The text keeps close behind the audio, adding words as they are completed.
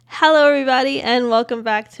Hello, everybody, and welcome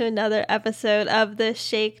back to another episode of the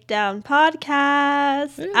Shakedown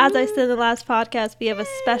Podcast. As I said in the last podcast, we have a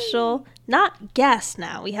special, not guest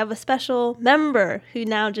now, we have a special member who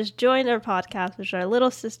now just joined our podcast, which is our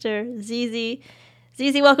little sister, Zizi.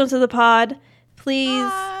 Zizi, welcome to the pod.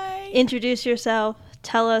 Please introduce yourself.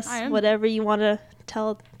 Tell us whatever you want to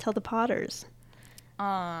tell the podders.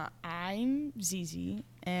 I'm Zizi,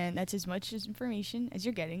 and that's as much as information as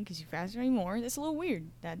you're getting, because if you ask any more, that's a little weird.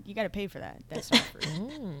 That you got to pay for that. That's not free.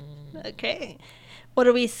 Okay. What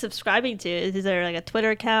are we subscribing to? Is there like a Twitter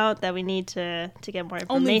account that we need to get more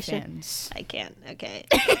information? OnlyFans. I can't. Okay.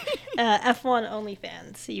 F1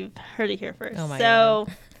 OnlyFans. You've heard it here first. Oh my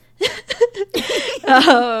God.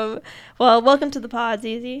 Well, welcome to the pod,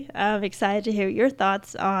 Zizi. I'm excited to hear your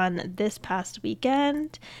thoughts on this past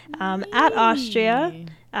weekend at Austria,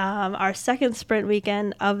 our second sprint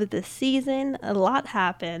weekend of the season. A lot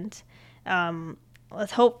happened.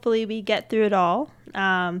 Let's hopefully we get through it all.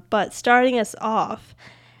 But starting us off,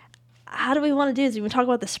 how do we want to do this? Do we talk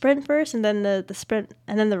about the sprint first and then the sprint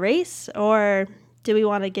and then the race? Or do we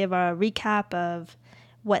want to give a recap of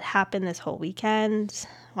what happened this whole weekend?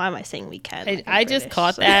 Why am I saying weekend? I just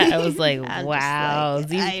caught that. I was like, wow.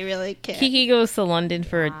 I really can't. Kiki goes to London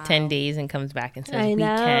for 10 days and comes back and says I know.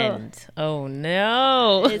 weekend. Oh,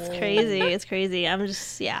 no. It's crazy. It's crazy. I'm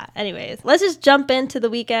just, yeah. Anyways, let's just jump into the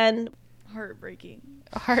weekend. Heartbreaking.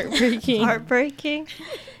 Heartbreaking.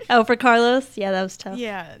 Oh, for Carlos? Yeah, that was tough.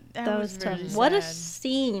 Yeah, that was tough. really What a sad.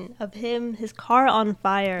 scene of his car on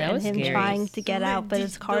fire That and was him scary. trying to get out, but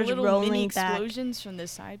his car's the little rolling mini back. explosions from the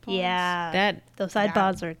side pods. Yeah, those side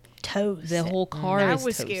pods are toast. The whole car that is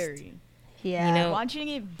was toast. scary. Yeah, You know, Watching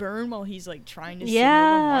it burn while he's like trying to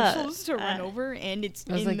Yeah. signal the marshals to run over, and it's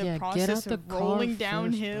I was in like, the yeah, get process out the of car rolling first,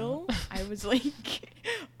 downhill. I was like,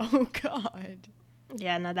 oh god.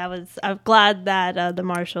 yeah. No, that was. I'm glad that the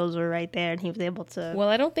marshals were right there and he was able to. well,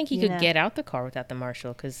 I don't think he you could know. get out the car without the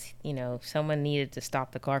marshal because, someone needed to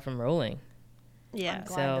stop the car from rolling. Yeah. I'm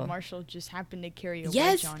glad the So- marshal just happened to carry a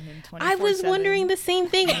Yes, wedge on him 24/7. I was wondering the same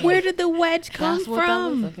thing. Where did the wedge come That's what that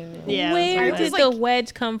was. from? Okay. Yeah, Where it was did like- the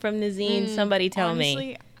wedge come from, Nazine? Somebody tell me.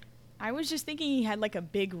 Honestly, I was just thinking he had like a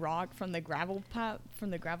big rock from the gravel pile,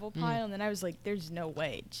 and then I was like, "There's no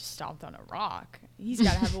way it just stopped on a rock. He's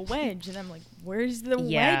got to have a wedge." And I'm like, "Where's the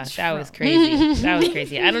Yeah, wedge?" that was from?" crazy. That was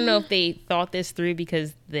crazy. I don't know if they thought this through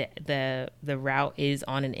because the route is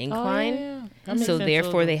on an incline, yeah. That makes so sense a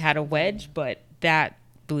therefore little they bit. had a wedge, but that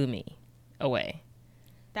blew me away.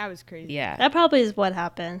 That was crazy. Yeah. That probably is what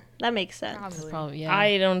happened. That makes sense. Probably.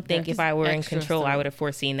 I don't think if I were in extra control, I stuff. would have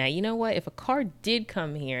foreseen that. You know what? If a car did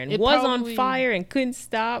come here and It was probably- on fire and couldn't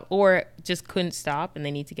stop, or just couldn't stop and they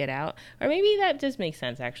need to get out, or maybe that just makes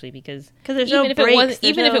sense actually because Because there's even no if brakes, it wasn't, there's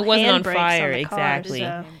even if no it wasn't on handbrakes fire, the car, exactly,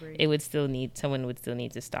 so- it would still need someone would still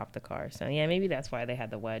need to stop the car. So yeah, maybe that's why they had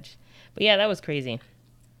the wedge. But yeah, that was crazy.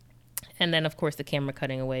 And then of course the camera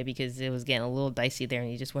cutting away because it was getting a little dicey there, and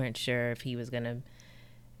you just weren't sure if he was gonna.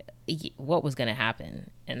 What was going to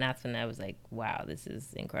happen, and that's when I was like, wow, this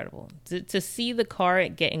is incredible to see the car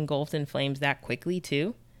get engulfed in flames that quickly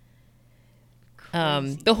too.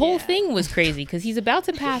 The whole thing was crazy because he's about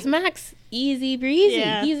to pass Max easy breezy.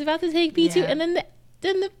 Yeah. He's about to take P2 Yeah. and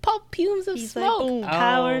then the pop fumes of He's smoke. like, boom, Oh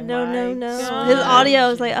power, my no. God. His audio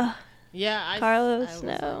was like, oh, Yeah, Carlos, I was no.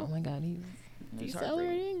 like, oh my god, he's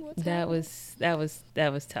decelerating. What's that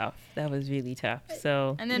was tough. That was really tough.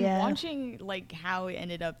 So And then Yeah. watching like how it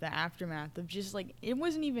ended up, the aftermath of just like it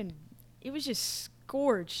was just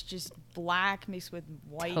scorched, just black mixed with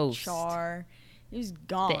white Toast. char. It was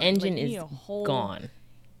gone. the engine Like, you is need a whole, gone.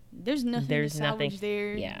 There's nothing There's to salvage nothing-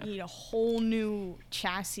 there. yeah. You need a whole new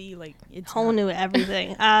chassis. Like it's whole not- new everything.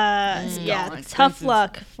 Yeah, gone. tough This is-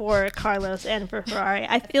 luck for Carlos and for Ferrari.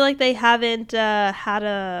 I feel like they haven't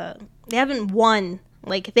won.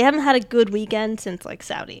 Like they haven't had a good weekend since like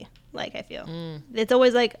Saudi. Like I feel it's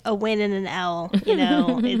always like a win and an L.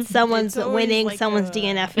 It's someone's It's always winning, like someone's a-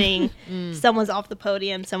 DNFing, someone's off the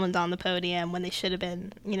podium, someone's on the podium when they should have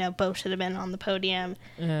been. Both should have been on the podium.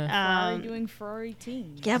 Ferrari doing Ferrari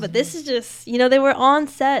teams. Yeah, but this is just, they were on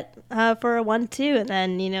set for a 1-2, and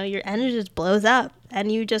then, your engine just blows up. And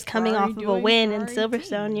you just coming Ferrari off of a doing win in Ferrari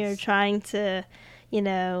Silverstone, teams. you're trying to,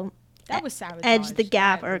 That was sabotage. edge the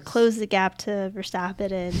gap That or was- close the gap to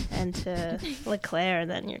Verstappen and to Leclerc,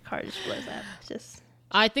 and then your car just blows up. It's just,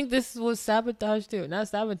 I think this was sabotage too. Not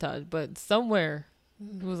sabotage, but somewhere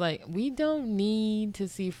it was like, we don't need to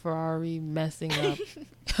see Ferrari messing up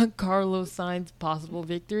Carlos Sainz's possible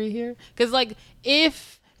victory here. Because, like,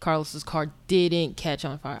 if Carlos's car didn't catch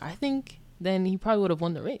on fire, I think then he probably would have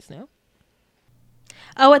won the race now.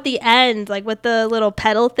 Oh, at the end, like with the little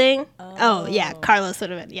pedal thing. Oh, yeah, Carlos would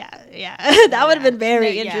have been. Yeah. That would have been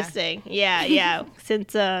very interesting. Yeah.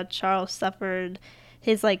 Since Charles suffered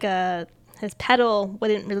his his pedal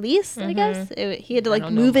wouldn't release, I guess. He had to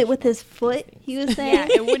move it with his foot, he was saying. Yeah,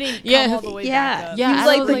 it wouldn't come all the way back up. Yeah, he was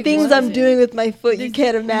like, the things I'm doing with my foot, you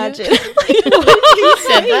can't imagine. He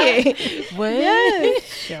said that. What? Yeah.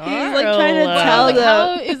 He's like trying to tell them.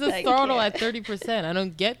 How is the throttle at 30%? I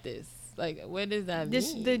don't get this. Like, what does that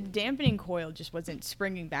mean? The dampening coil just wasn't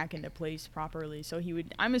springing back into place properly, so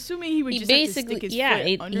I'm assuming he would just basically, have to stick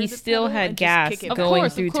his foot under he the still pedal had and gas just kick it going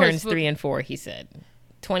back. through turns 3 and 4, he said.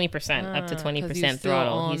 20%, up to 20%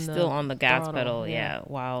 throttle. He's still on the gas pedal,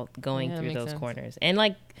 while going through those corners.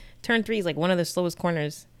 And turn 3 is one of the slowest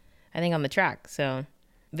corners, I think, on the track. So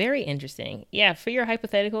very interesting. Yeah, for your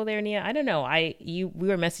hypothetical there, Nia, I don't know. We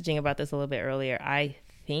were messaging about this a little bit earlier. I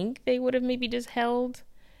think they would have maybe just held,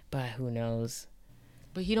 but who knows?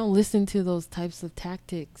 But he don't listen to those types of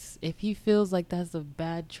tactics. If he feels like that's a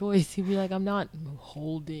bad choice, he'd be like, I'm not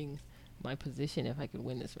holding my position if I could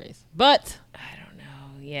win this race. But I don't know.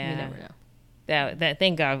 Yeah, you never know. That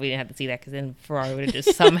thank God we didn't have to see that, because then Ferrari would have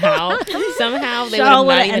just somehow they would have Charles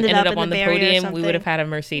not even ended up on the barrier podium. We would have had a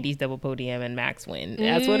Mercedes double podium and Max win.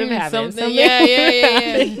 That's what would have happened.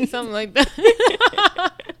 Yeah. Something like that.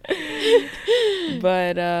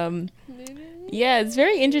 But yeah, it's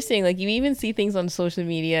very interesting. You even see things on social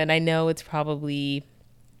media, and I know it's probably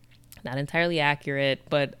not entirely accurate,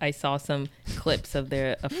 but I saw some clips of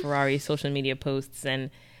Ferrari social media posts,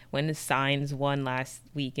 and when the Sainz won last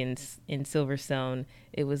week in Silverstone,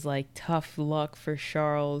 it was tough luck for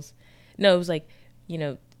Charles. No, it was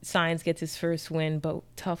Sainz gets his first win, but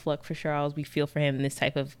tough luck for Charles. We feel for him, this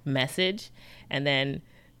type of message. And then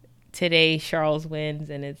today Charles wins,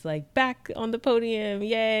 and it's back on the podium,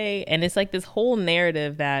 yay. And it's this whole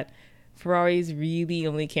narrative that Ferrari's really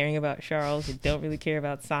only caring about Charles. They don't really care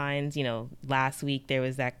about Sainz. Last week there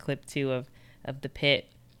was that clip too of the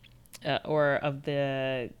pit or of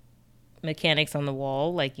the mechanics on the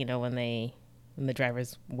wall, when the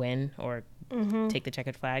drivers win or take the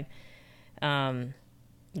checkered flag. There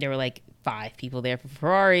were 5 people there for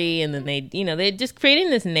Ferrari, and then they're just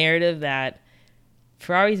creating this narrative that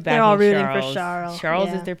Ferrari's backing all rooting Charles. for Charles.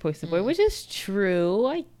 Charles is their poster boy, which is true.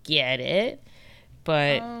 I get it.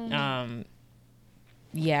 But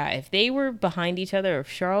if they were behind each other, if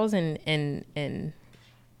Charles and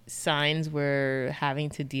Sainz were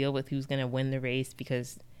having to deal with who's going to win the race,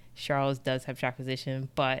 because Charles does have track position,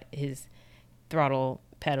 but his throttle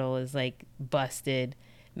pedal is busted,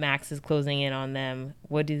 Max is closing in on them,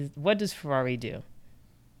 what does Ferrari do?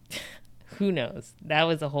 Who knows? That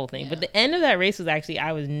was the whole thing. But the end of that race was actually,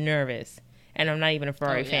 I was nervous, and I'm not even a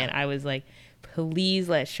Ferrari fan. I was please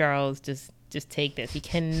let Charles just take this. He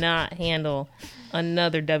cannot handle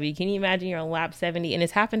another W. Can you imagine you're on lap 70, and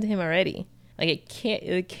it's happened to him already? It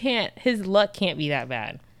can't, his luck can't be that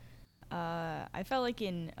bad. I felt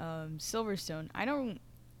in Silverstone,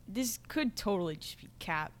 this could totally just be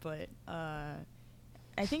cap, but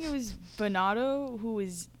I think it was Bonato who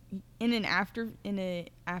was in an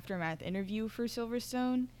aftermath interview for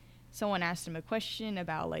Silverstone. Someone asked him a question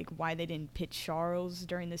about why they didn't pit Charles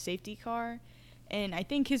during the safety car, and I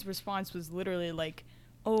think his response was literally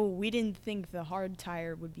oh, we didn't think the hard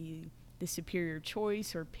tire would be the superior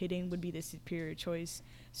choice, or pitting would be the superior choice,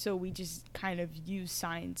 so we just kind of used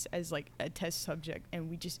Sainz as a test subject, and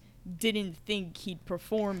we just didn't think he'd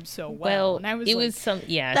perform so well. And I was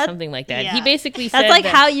something like that. Yeah. He basically said that's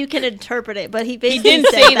how you can interpret it, but he basically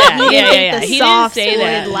didn't say that. He didn't say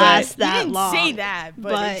that. Would last that long. He didn't say that,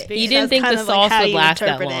 but he didn't think the sauce would last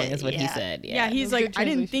that long, is what he said. Yeah, he's I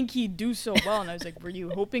didn't think he'd do so well, and I was were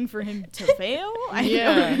you hoping for him to fail?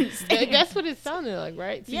 That's what it sounded like,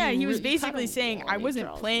 right? So he was basically saying I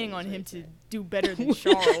wasn't planning on him to do better than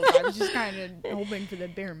Charles. I was just kind of hoping for the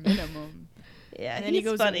bare minimum. Yeah, and then he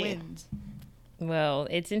goes and wins. Well,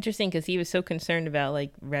 it's interesting because he was so concerned about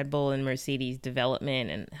Red Bull and Mercedes development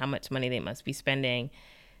and how much money they must be spending.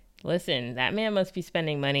 Listen, that man must be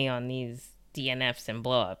spending money on these DNFs and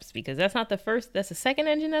blowups, because that's the second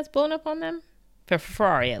engine that's blown up on them. For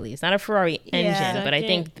Ferrari, at least. Not a Ferrari engine, but I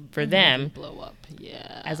think for them, blow up.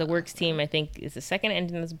 Yeah. As a works team, I think it's the second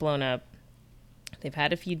engine that's blown up. They've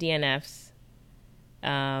had a few DNFs.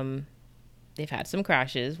 They've had some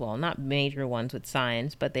crashes. Well, not major ones with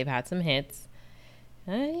Sainz, but they've had some hits.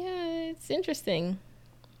 It's interesting.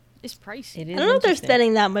 It's pricey. It is. I don't know if they're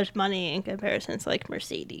spending that much money in comparison to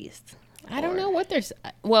Mercedes. I don't know what there's.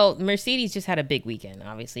 Well, Mercedes just had a big weekend.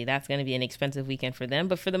 Obviously, that's going to be an expensive weekend for them.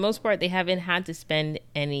 But for the most part, they haven't had to spend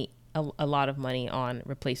a lot of money on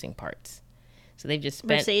replacing parts. So they've just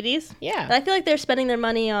spent Mercedes. Yeah. But I feel like they're spending their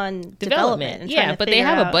money on development. And trying Yeah, to but they figure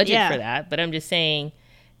have a out- budget yeah. for that. But I'm just saying,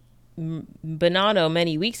 Bonanno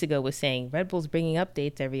many weeks ago was saying Red Bull's bringing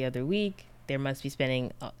updates every other week. They must be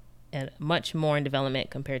spending much more in development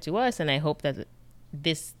compared to us. And I hope that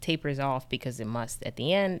this tapers off, because it must at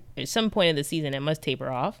the end. At some point of the season, it must taper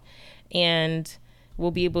off. And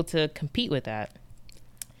we'll be able to compete with that.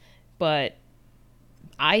 But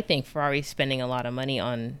I think Ferrari's spending a lot of money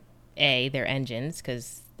on their engines,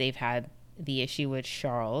 because they've had the issue with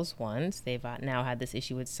Charles once. They've now had this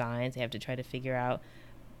issue with Sainz. They have to try to figure out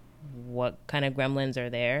what kind of gremlins are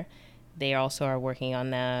there. They also are working on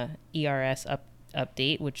the ERS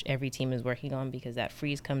update, which every team is working on, because that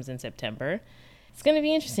freeze comes in September. It's going to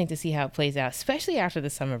be interesting to see how it plays out, especially after the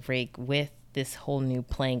summer break with this whole new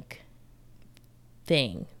plank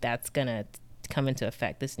thing that's going to come into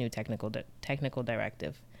effect, this new technical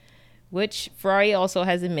directive, which Ferrari also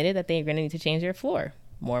has admitted that they're going to need to change their floor.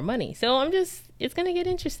 More money. So it's going to get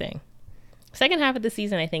interesting. Second half of the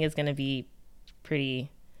season, I think, is going to be pretty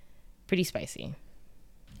spicy.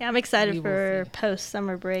 Yeah, I'm excited for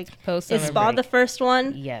post-summer break. Is Spa Spa the first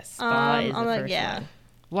one? Yes, Spa is the I'm like, first yeah. one.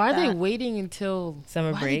 Why are they waiting until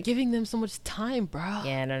Summer why are they break? giving them so much time, bro?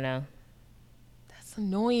 Yeah, I don't know. That's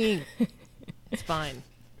annoying. It's fine.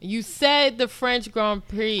 You said the French Grand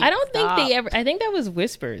Prix. I don't Stop. think they ever. I think that was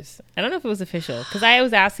whispers. I don't know if it was official, because I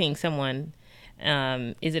was asking someone,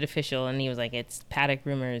 is it official? And he was like, it's paddock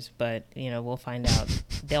rumors, but we'll find out.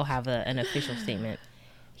 They'll have an official statement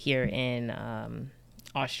here in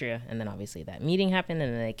Austria. And then obviously that meeting happened,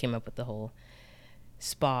 and then they came up with the whole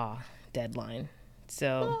Spa deadline.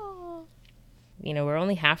 So, we're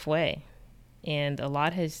only halfway, and a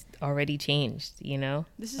lot has already changed,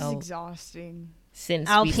 This is exhausting. Since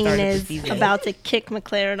we Alpine started the is season. about to kick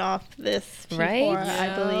McLaren off this P4, Right?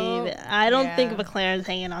 I believe. I don't think Yeah. McLaren's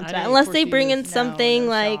hanging on I to that didn't unless they foresee bring in this. something No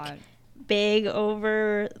like shot. big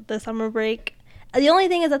over the summer break. The only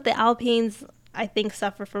thing is that the Alpines, I think,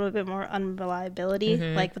 suffer from a bit more unreliability,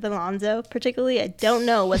 like with Alonso particularly. I don't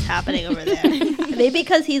know what's happening over there. Maybe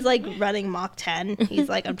because he's like running Mach 10. He's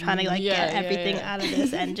like, I'm trying to get everything out of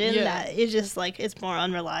this engine that is just like, it's more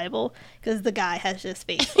unreliable, because the guy has just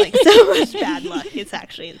faced like so much bad luck. It's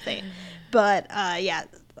actually insane. But yeah,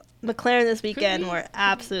 McLaren this weekend were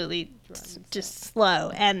absolutely just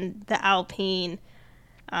slow, and the Alpine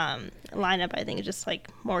lineup, I think, is just like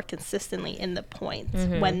more consistently in the points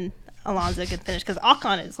when Alonso can finish, because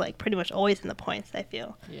Ocon is like pretty much always in the points, I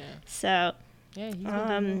feel. Yeah. So Yeah.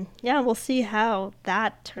 He's yeah, we'll see how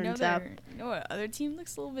that turns out. You know what other team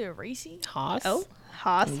looks a little bit racy? Haas. Oh,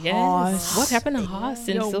 Haas. Yes. Haas. What happened to Haas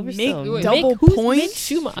in Yo, Silverstone? Mick, double who's points? Mick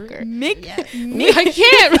Schumacher. Mick, Yeah. I can't.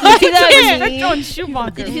 See that respect meme? on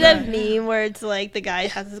Schumacher. Did you see that meme where it's like the guy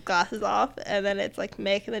has his glasses off, and then it's like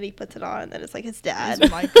Mick, and then he puts it on, and then it's like his dad. It's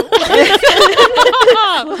Michael.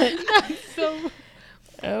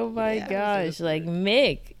 Oh my gosh! Like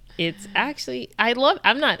Mick, it's actually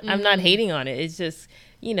I'm not hating on it. It's just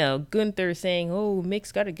Gunther saying, "Oh,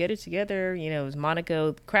 Mick's got to get it together." It was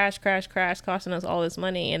Monaco crash, costing us all this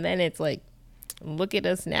money, and then it's like, look at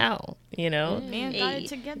us now. Man got it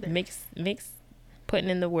together. Mick's putting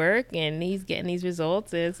in the work, and he's getting these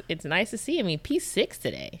results. It's nice to see. I mean, P6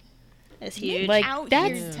 today. It's huge. Like Out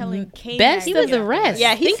that's here telling K best Mag of the to- rest.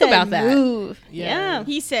 yeah, he think said about that. move. Yeah. Yeah.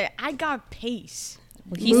 He said, "I got pace."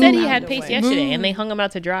 He said he Move had out pace the way. yesterday, and they hung him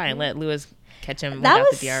out to dry and let Lewis catch him That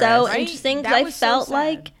without was the DRS. so Right? interesting, because That I was so felt sad.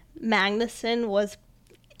 like Magnussen was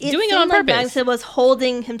Doing it seemed on like purpose. Magnussen was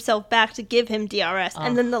holding himself back to give him DRS,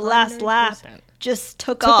 and then the last lap 100%. just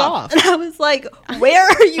took off. off. And I was like, "Where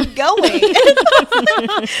are you going?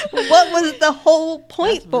 What was the whole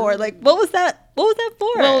point for? Like, what was that? What was that for?"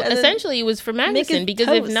 Well, And then- essentially, it was for Mick is Magnussen, because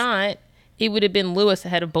if toast. not, it would have been Lewis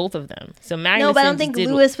ahead of both of them. So Magnussen no, but I don't think did,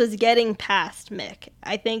 Lewis was getting past Mick.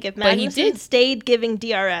 I think if But he Magnussen did. stayed giving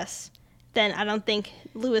DRS, then I don't think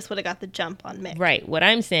Lewis would have got the jump on Mick. Right. What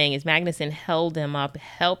I'm saying is Magnussen held him up,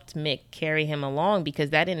 helped Mick carry him along, because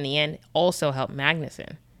that in the end also helped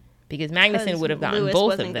Magnussen. Because Magnussen 'Cause would have gotten Lewis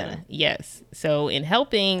both of wasn't them. gonna- Yes. So in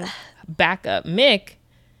helping back up Mick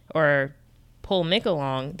or pull Mick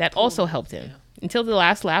along, that also helped him. Until the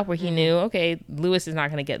last lap where he knew, okay, Lewis is not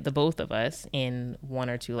going to get the both of us in one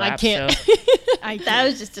or two laps. can't. So That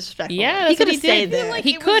was just disrespectful. yeah, he that's could what he have stayed did. there. like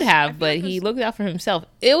He it could was- I have, feel but like it he was- looked out for himself.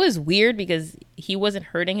 It was weird because he wasn't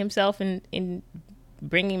hurting himself in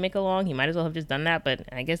bringing Mick along. He might as well have just done that, but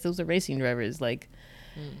I guess those are racing drivers. Like,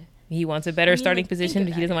 he wants a better starting like, think position, but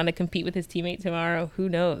he about doesn't it. want to compete with his teammate tomorrow. Who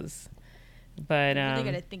knows? But You really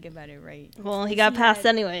gotta think about it, right? Well, he got passed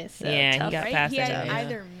anyways. So Yeah, he tough. got Right? passed He had anyway.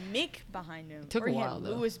 either Mick behind him Took or a he while, had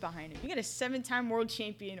though. Lewis behind him. You got a 7-time world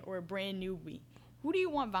champion or a brand newbie. who do you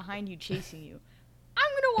want behind you chasing you?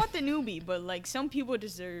 I'm gonna want the newbie, but like some people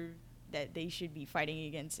deserve that they should be fighting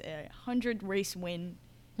against a 100 race win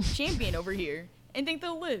champion over here and think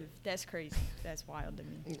they'll live. That's crazy. That's wild to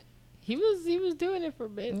me. He was doing it for a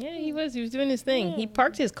bit. Yeah, he was doing his thing. Yeah. He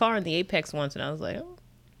parked his car in the apex once, and I was like, oh,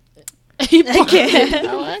 He parked it.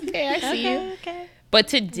 oh okay, I see you. Okay. But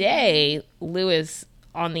today, Lewis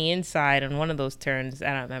on the inside on one of those turns, I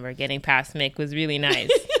don't remember, getting past Mick was really nice.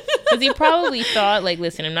 Because he probably thought, like,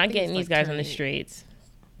 listen, I'm not getting these guys on the straights.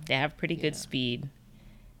 They have pretty good speed.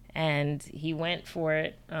 And he went for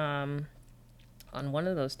it on one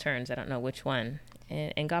of those turns. I don't know which one.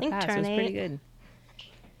 And got past. It was pretty good.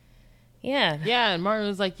 Yeah. Yeah, and Martin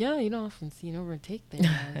was like, yeah, you don't often see an overtake there.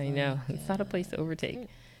 I know. It's not a place to overtake.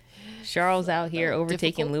 Charles out here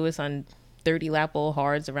overtaking difficult. Lewis on 30-lap old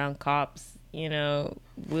hards around cops. You know,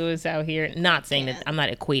 Lewis out here. Not saying that I'm not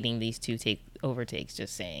equating these two overtakes,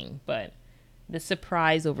 just saying. But the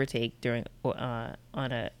surprise overtake during on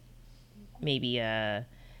a maybe a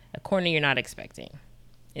corner you're not expecting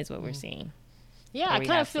is what we're seeing. Yeah, Or I we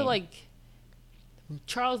kind have of feel seen. like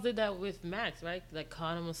Charles did that with Max, right? Like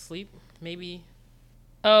caught him asleep, maybe.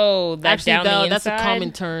 Oh, that's Actually, down the inside? that's a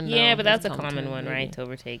common turn. Yeah, though. but that's a common common turn, one, maybe. right? To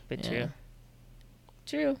overtake, but Yeah.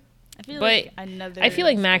 True. I feel But like another. I feel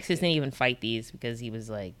like Max doesn't even fight these because he was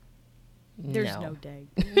like, There's no day.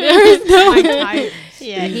 There's no. I'm tired.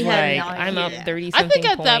 Yeah, he He's had like, no I'm up idea. 30 I something think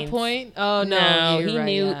at points. that point, oh no, No, you're he right,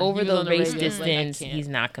 knew yeah. over He was the on race radio, like, I distance, can't. he's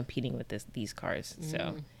not competing with these cars.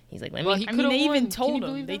 So he's like, let Well, me. he I mean, they could've won. even Can you told him.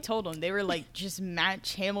 believe They that? told him. They were like, just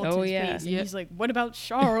match Hamilton's Oh, yeah. pace. And Yeah. he's like, what about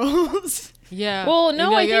Charles? Yeah. Well, no,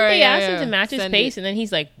 You're I like, think all right, they yeah, asked him yeah, to match his send pace, it. and then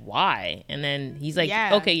he's like, why? And then he's like,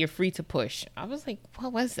 Yeah. okay, you're free to push. I was like,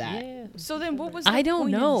 what was that? Yeah. So then what was the I don't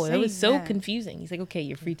point in know. It was saying so that? confusing. He's like, okay,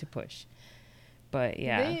 you're free to push. But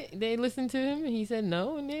yeah. They listened to him, and he said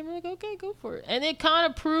no, and they were like, okay, go for it. And it kind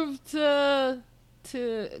of proved to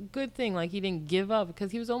a good thing, like he didn't give up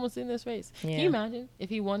because he was almost in this race. Can Yeah. you imagine if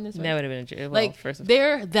he won this race? That would have been Like first of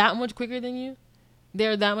they're that much quicker than you.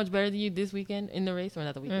 They're that much better than you this weekend in the race, or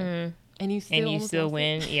not the weekend, and you still almost lost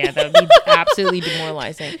win. it? Yeah, that would be absolutely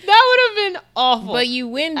demoralizing. That would have been awful. But you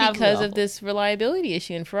win Absolutely because awful. of this reliability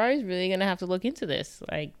issue, and Ferrari's really going to have to look into this.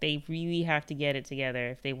 Like, they really have to get it together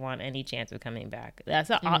if they want any chance of coming back.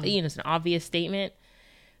 That's it's an obvious statement,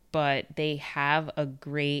 but they have a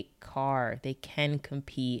great car. They can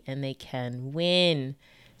compete and they can win.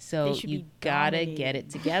 So They should you be gotta dominating. get it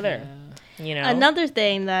together. You know, Another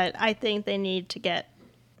thing that I think they need to get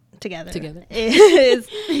together Together. is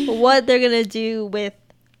what they're going to do with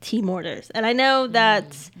team orders. And I know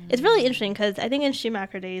that it's really interesting because I think in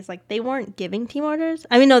Schumacher days, like, they weren't giving team orders.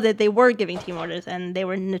 I mean, no, that they were giving team orders, and they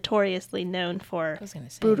were notoriously known for I was gonna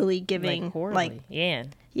say, brutally giving, horribly. like, yeah.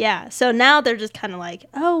 yeah. So now they're just kind of like,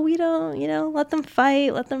 oh, we don't, let them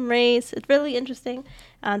fight, let them race. It's really interesting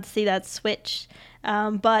to see that switch.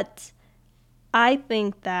 But I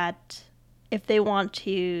think that if they want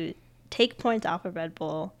to take points off of Red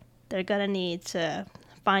Bull, they're going to need to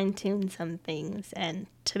fine-tune some things and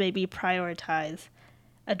to maybe prioritize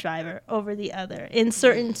a driver over the other in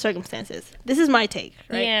certain circumstances. This is my take,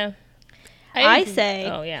 right? Yeah. I agree. say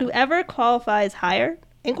Oh, yeah. whoever qualifies higher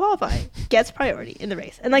in qualifying gets priority in the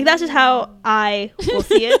race. And, like, that's just how I will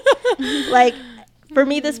see it. Like, for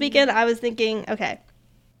me this weekend, I was thinking, okay,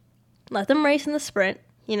 let them race in the sprint,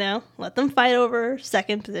 let them fight over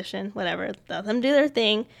second position, whatever. Let them do their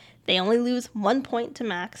thing. They only lose 1 point to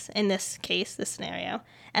Max in this case, this scenario.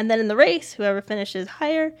 And then in the race, whoever finishes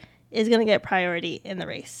higher is going to get priority in the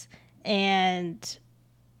race. And,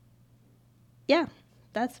 yeah,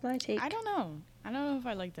 that's my take. I don't know if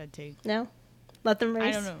I like that take. No? Let them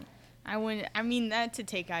race? I don't know. I mean, that's a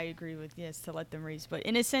take I agree with, yes, to let them race. But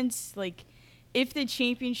in a sense, like, if the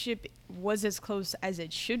championship was as close as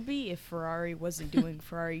it should be, if Ferrari wasn't doing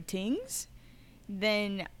Ferrari things,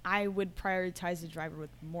 then I would prioritize the driver with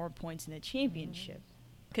more points in the championship.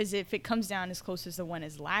 Because if it comes down as close as the one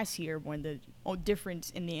as last year, when the difference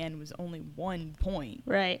in the end was only 1 point,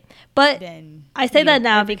 Right. But then I say that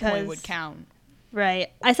now every point because would count.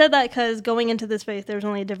 Right. I said that because going into this race, there was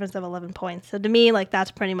only a difference of 11 points. So to me, like,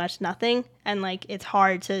 that's pretty much nothing. And, like, it's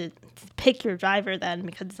hard to pick your driver then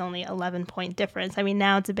because it's only 11-point difference. I mean,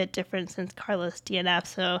 now it's a bit different since Carlos DNF.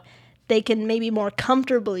 So they can maybe more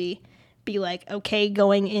comfortably be like, okay,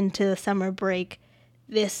 going into the summer break,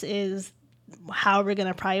 this is how we're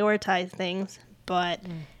going to prioritize things. But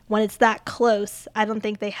when it's that close, I don't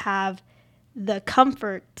think they have the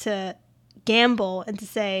comfort to gamble and to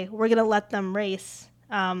say we're going to let them race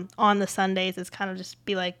on the Sundays. It's kind of just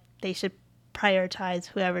be like they should prioritize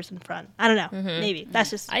whoever's in front. I don't know. Maybe that's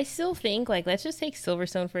just. I still think, like, let's just take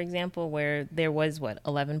Silverstone for example, where there was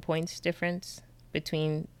 11 points difference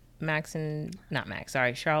between Charles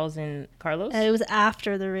and Carlos. It was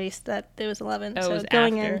after the race that there was 11. Oh, so it was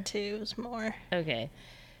going after? into it was more. Okay.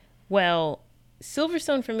 Well,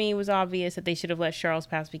 Silverstone for me was obvious that they should have let Charles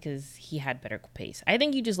pass because he had better pace. I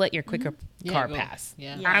think you just let your quicker car pass.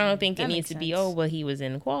 Yeah. I don't think it that needs makes to be, sense. he was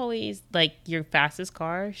in qualies. Like, your fastest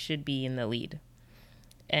car should be in the lead.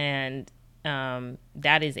 And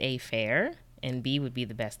that is A, fair, and B, would be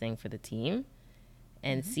the best thing for the team.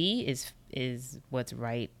 And C is what's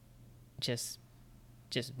right, just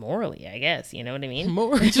morally, I guess. You know what I mean?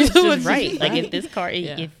 Just right. Like, if this car,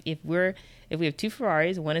 if we have two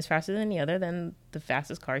Ferraris, one is faster than the other, then the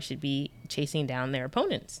fastest car should be chasing down their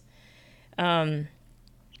opponents.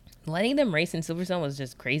 Letting them race in Silverstone was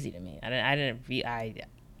just crazy to me.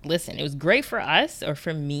 Listen, it was great for us, or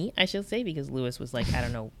for me, I should say, because Lewis was like, I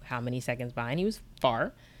don't know how many seconds behind. He was far.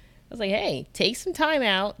 I was like, hey, take some time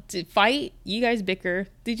out to fight. You guys bicker,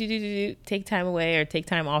 take time away or take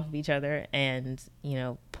time off of each other, and,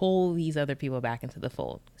 pull these other people back into the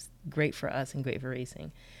fold. It's great for us and great for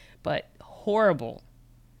racing. But horrible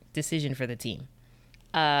decision for the team.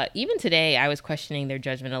 Even today, I was questioning their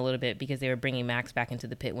judgment a little bit because they were bringing Max back into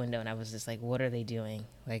the pit window, and I was just like, what are they doing?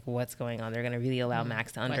 Like, what's going on? They're going to really allow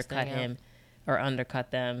Max to undercut him or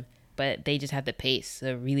undercut them, but they just had the pace, so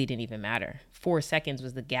it really didn't even matter. 4 seconds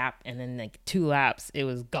was the gap, and then, like, 2 laps, it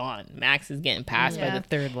was gone. Max is getting passed by the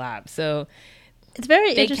 3rd lap. So it's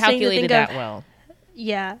very they interesting calculated to think that of, well.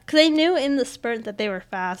 Yeah, because they knew in the sprint that they were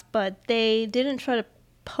fast, but they didn't try to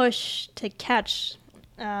push to catch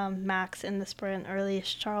Max in the sprint, or at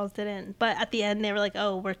least Charles didn't. But at the end, they were like,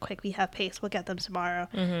 "Oh, we're quick. We have pace. We'll get them tomorrow."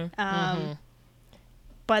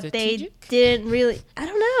 But Strategic? they didn't really. I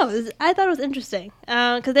don't know. I thought it was interesting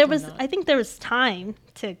because there was. I think there was time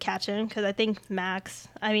to catch him because I think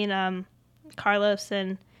Carlos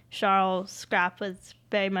and Charles' scrap was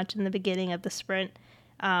very much in the beginning of the sprint,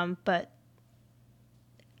 but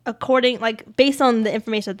based on the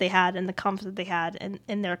information that they had and the confidence that they had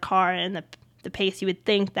in their car and the pace, you would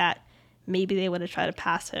think that maybe they would have tried to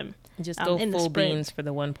pass him. Just go in the full sprint. beans for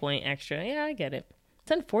the 1 point extra. Yeah, I get it.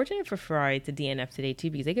 It's unfortunate for Ferrari to DNF today, too,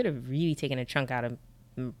 because they could have really taken a chunk out of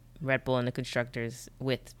Red Bull and the constructors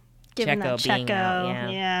with Given Checo that being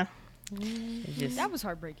out. yeah. That was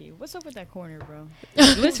heartbreaking. What's up with that corner, bro?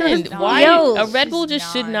 Listen, Why- Yo. a Red Bull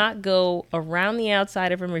Just should not. not go around the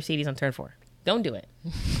outside of a Mercedes on turn 4. Don't do it.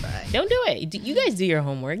 Don't do it. You guys do your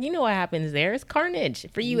homework. You know what happens there. It's carnage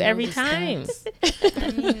for you every time.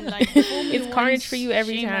 I mean, like, fool me It's once, carnage for you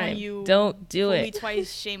every shame on time. you. Don't do Fool it. me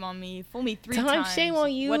twice, shame on me. Fool me 3 times. Shame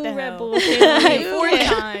on you, What the Red hell? Bull. Shame on you.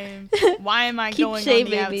 4th time. Why am I Keep going on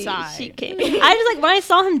shaming the me. outside? I just when I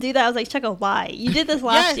saw him do that, I was like, Checo, why? You did this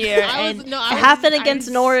last Yes, year, I was- and no, it I was- happened I against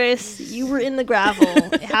was- Norris. You were in the gravel.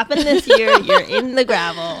 It happened this year. You're in the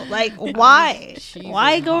gravel. Like, why?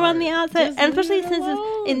 Why go around the outside? Just And especially leave it since it's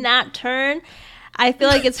alone. in that turn, I feel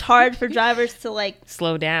like it's hard for drivers to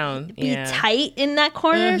Slow down. be tight in that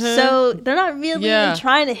corner. So they're not really Yeah. even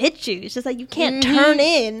trying to hit you. It's just like you can't turn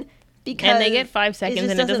in. Because And they get 5 seconds just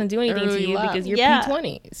and it doesn't do anything to early you lap. because you're Yeah.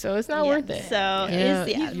 P20. So it's not worth it. So Yeah.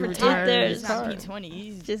 it's You retired there's his He's not car. P20.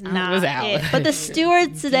 He's just It not was out. it. But the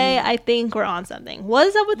stewards today, I think, were on something. What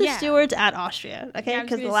is up with the Yeah. stewards at Austria? Okay, Yeah, I was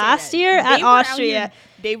because gonna say last that. year They at were out Austria, here-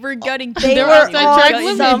 they were gutting. they They were were outside track on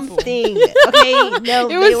limits. something. Okay, no, It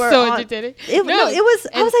they was were so on, entertaining. It was.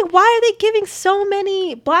 I was like, why are they giving so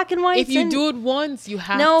many black and whites? If you and- do it once, you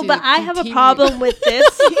have no, to. but I have a continue. problem with this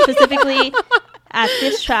specifically at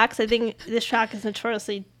this track. 'Cause I think this track is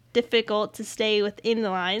notoriously difficult to stay within the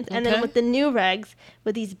lines, and then Okay. with the new regs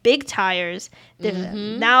with these big tires,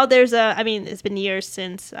 now it's been years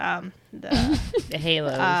since The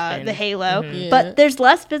halo. the halo, Yeah. but there's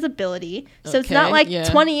less visibility, so it's not Okay, like yeah.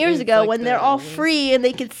 20 years It's ago like when they're the all wings. free and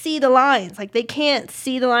they could see the lines. Like they can't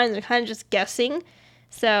see the lines; they're kind of just guessing.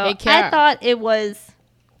 So Hey, I Kat. thought it was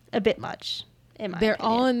a bit much. In my They're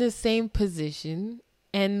opinion. all in the same position,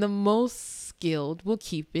 and the most skilled will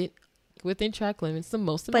keep it within track limits the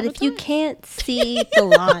most But amount of if you time. can't see the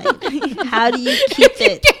line, how do you keep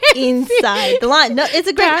it inside the line? No, it's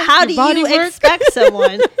a great. Kat, How your do body you work. expect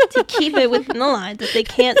someone to keep it within the lines if they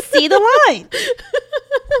can't see the line?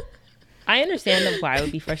 I understand why it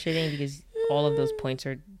would be frustrating because all of those points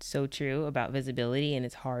are so true about visibility and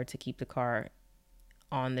it's hard to keep the car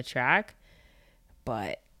on the track.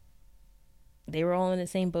 But they were all in the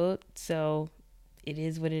same boat, so it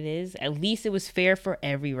is what it is. At least it was fair for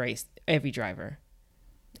every race, every driver.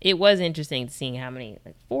 it was interesting seeing how many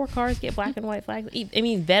 4 cars get black and white flags. I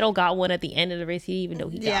mean, Vettel got one at the end of the race. He didn't even know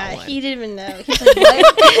he got one. He didn't even know. He was like,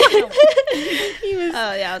 what?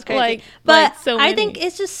 Oh yeah, it was crazy. But so I think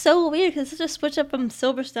it's just so weird because it's just switch up from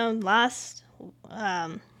Silverstone last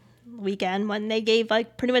weekend when they gave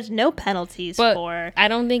like pretty much no penalties for I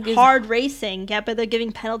don't think hard racing. Yeah, but they're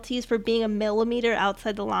giving penalties for being a millimeter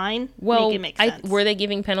outside the line. Well, make it make sense. were they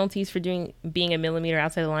giving penalties for being a millimeter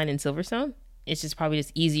outside the line in Silverstone? It's just probably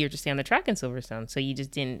just easier to stay on the track in Silverstone, so you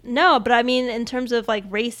just didn't. No, but I mean, in terms of like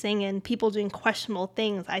racing and people doing questionable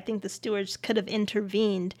things, I think the stewards could have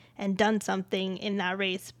intervened and done something in that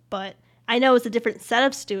race. But I know it's a different set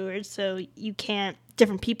of stewards, so you can't,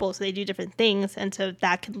 different people, so they do different things. And so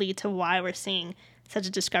that could lead to why we're seeing such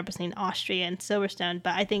a discrepancy in Austria and Silverstone.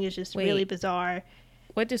 But I think it's just really bizarre.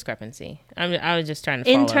 What discrepancy? I was just trying to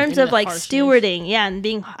follow. In terms of like stewarding, yeah, and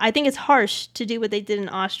being, I think it's harsh to do what they did in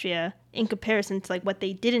Austria in comparison to like what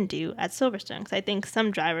they didn't do at Silverstone. Because I think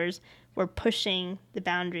some drivers were pushing the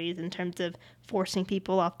boundaries in terms of forcing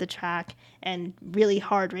people off the track and really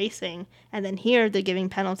hard racing. And then here they're giving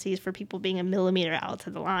penalties for people being a millimeter out to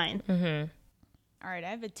the line. Mm-hmm. All right, I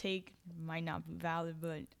have a take. Might not be valid,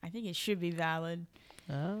 but I think it should be valid.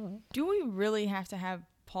 Oh. Do we really have to have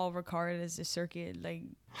Paul Ricard as a circuit? Like,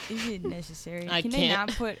 is it necessary? I Can can't. they not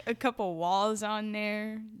put a couple walls on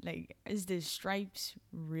there? Like, is the stripes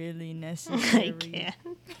really necessary? I can't.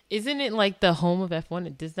 Isn't it like the home of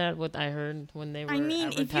F1? Is that what I heard when they were I mean,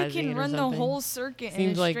 if you advertising can it or run the something? whole circuit in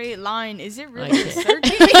Seems a like- straight line, is it I really a can't.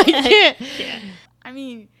 circuit? I can't. I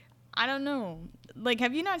mean, I don't know. Like,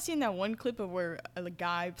 have you not seen that one clip of where a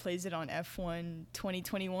guy plays it on F1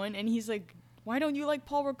 2021 and he's like, why don't you like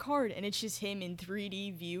Paul Ricard? And it's just him in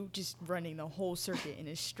 3D view, just running the whole circuit in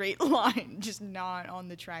a straight line, just not on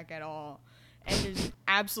the track at all. And there's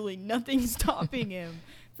absolutely nothing stopping him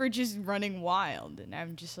for just running wild. And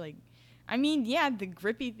I'm just like, I mean, yeah, the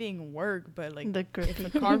grippy thing worked, but like, The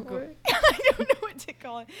if the car I don't know what to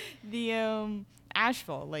call it. The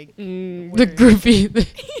asphalt, like The where- groupie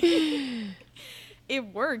thing.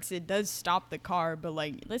 it works. It does stop the car, but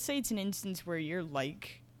like, let's say it's an instance where you're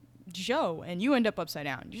like Joe and you end up upside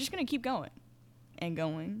down. You're just gonna keep going and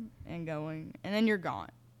going and going, and then you're gone,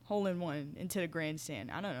 hole in one into the grandstand.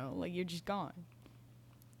 I don't know, like you're just gone.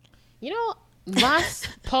 You know, last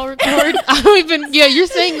Paul Ricard, I don't even. Yeah, you're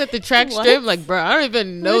saying that the track What? strip, like, bro, I don't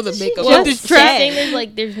even know What the did she makeup just of this say? track.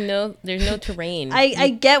 Saying there's no terrain. I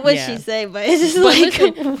get what Yeah. she's saying, but it's just But like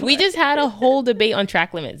listen, we just had a whole debate on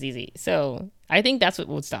track limits, ZZ. So I think that's what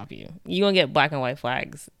would stop you. You gonna get black and white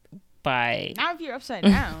flags by. Not if you're upside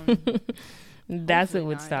down. That's what Hopefully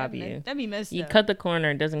would not. stop That'd you. That'd be messed You up. cut the corner,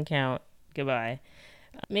 it doesn't count. Goodbye.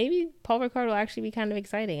 Maybe Paul Ricard will actually be kind of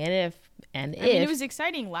exciting, and I mean, if it was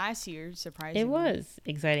exciting last year, surprisingly. it was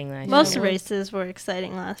exciting last most year. races were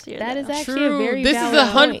exciting last year. That is though. actually a True. very This is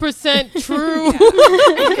valid 100% true.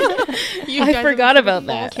 You I guys forgot have- about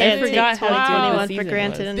that. I Can't forgot take how 2021 good for the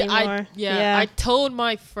granted season was. anymore. I told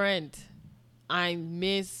my friend I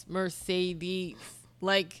miss Mercedes.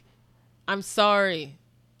 Like, I'm sorry.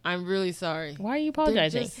 I'm really sorry. Why are you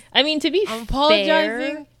apologizing? just- I mean, to be I'm fair,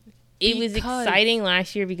 apologizing. it was because- exciting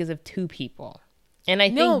last year because of 2 people. And I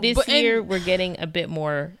No, think but- this year we're getting a bit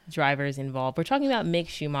more drivers involved. We're talking about Mick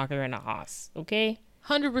Schumacher and a Haas, okay?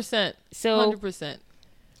 100%. So 100%.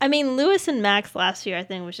 I mean, Lewis and Max last year, I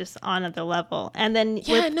think, was just on another level. And then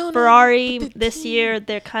Yeah, with no, Ferrari but the this team- year,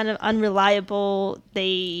 they're kind of unreliable.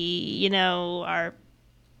 They, are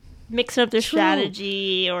mixing up their True.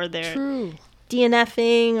 strategy, or they're True.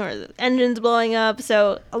 DNFing, or the engine's blowing up.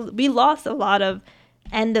 So we lost a lot of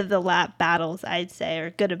end of the lap battles, I'd say, or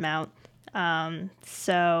a good amount.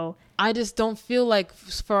 So I just don't feel like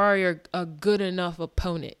Ferrari are a good enough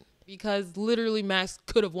opponent because literally Max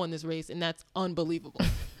could have won this race, and that's unbelievable.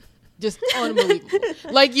 Just unbelievable.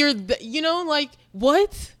 Like, like,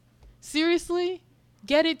 what? Seriously?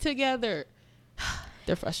 Get it together.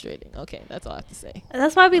 They're frustrating. Okay, that's all I have to say.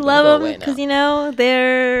 that's why we I'm gonna love go them, away because now.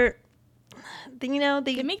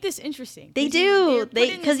 They make this interesting. They 'Cause do. they're put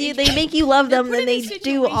They in because this they make you love they're them, put then in they a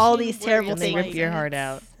do all situation these where terrible it's they things. rip like- your heart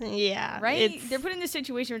out. Yeah, Right? it's- They're put in this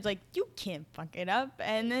situation where it's like, you can't fuck it up.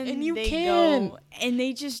 And then And you they can. go and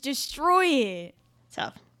they just destroy it.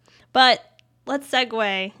 tough. But let's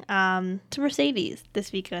segue to Mercedes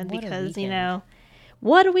this weekend, What a because weekend.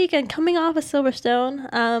 what a weekend coming off of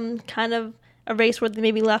Silverstone. Kind of a race where they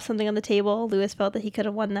maybe left something on the table. Lewis felt that he could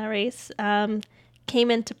have won that race.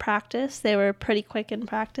 Came into practice. They were pretty quick in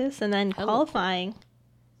practice, and then Hella qualifying.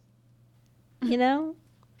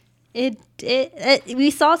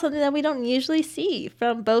 We saw something that we don't usually see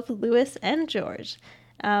from both Lewis and George.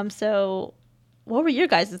 So what were your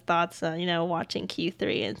guys' thoughts on, watching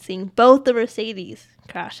Q3 and seeing both the Mercedes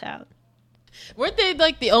crash out? Weren't they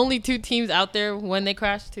like the only two teams out there when they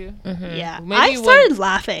crashed too? Mm-hmm. Yeah, Maybe I started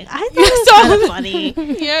laughing. I thought it was kind of funny.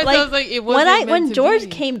 Yeah, Like, so I was like, it wasn't when George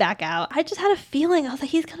came back out, I just had a feeling. I was like,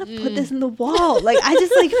 he's gonna put this in the wall. Like, I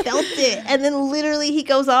just like felt it, and then literally he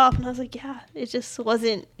goes off, and I was like, yeah, it just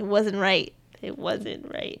wasn't. It wasn't right. It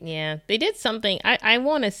wasn't right. Yeah, they did something. I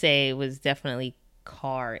want to say it was definitely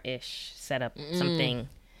car-ish setup, something,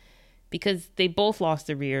 because they both lost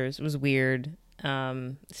the rears. It was weird.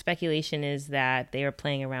 Speculation is that they were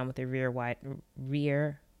playing around with the rear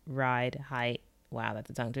ride height. Wow, that's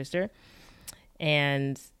a tongue twister.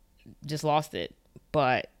 And just lost it.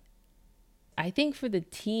 But I think for the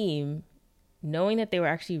team, knowing that they were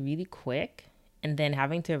actually really quick and then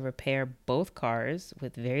having to repair both cars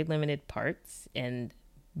with very limited parts and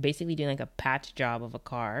basically doing like a patch job of a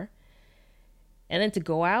car, and then to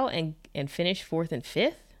go out and finish 4th and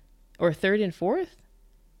 5th or 3rd and 4th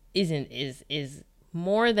is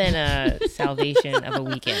more than a salvation of a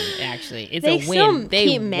weekend. Actually, it's a win. Still They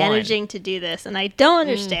keep won. managing to do this, and I don't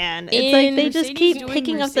understand. It's like they just keep doing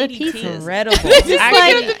picking up the Mercedes pieces. Incredible.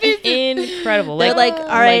 Incredible. They're like, all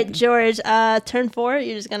right, like, George, turn 4.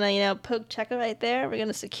 You're just gonna, poke checker right there. We're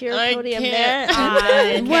gonna secure I podium can't.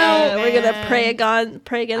 there. And, Well, we're gonna man. pray against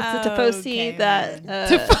the Tifosi Okay, that man.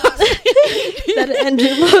 that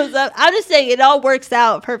engine blows up. I'm just saying it all works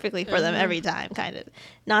out perfectly for them every time, kind of.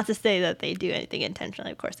 Not to say that they do anything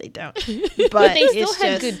intentionally. Of course they don't. But they still it's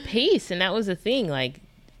had just, good pace, and that was the thing. Like,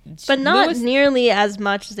 but not Lewis- nearly as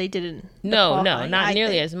much as they did in the No, qualifying, not I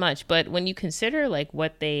nearly think. as much. But when you consider like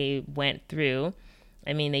what they went through,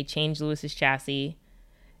 I mean, they changed Lewis's chassis.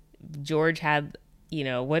 George had,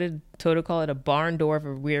 what did Toto call it? A barn door of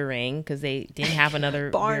a rear wing because they didn't have another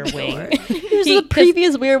Barn rear wing. door. Here's the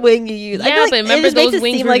previous rear wing you used. I Yeah, feel like but remember it just makes those it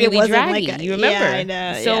wings seem were like it really wasn't draggy. like a, You remember? Yeah, I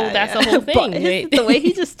know. So yeah, that's yeah. the whole But thing. the way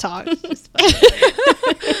he just talks. is just funny.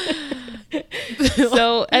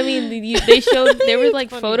 So I mean, they showed there were like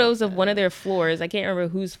photos of one of their floors. I can't remember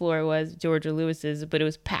whose floor it was, George or Lewis's, but it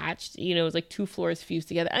was patched. It was like 2 floors fused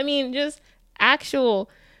together. I mean, just a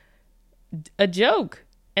joke.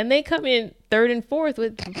 And they come in 3rd and 4th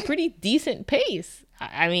with pretty decent pace.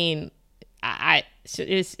 I mean,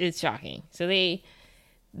 it's shocking. So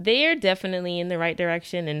they are definitely in the right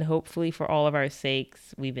direction, and hopefully for all of our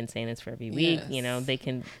sakes, we've been saying this for every week, Yes. they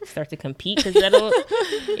can start to compete because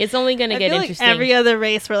it's only going to I get feel like interesting. every other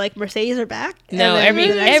race we're like Mercedes are back. No, and then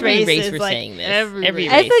the next every race is we're like, saying this. every Every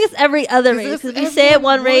race. I feel like it's every other race Because because we say it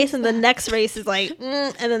one everyone race wants and the next race is like,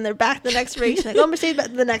 and then they're back the next race. Like, oh, Mercedes back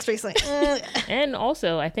to the next race, like. And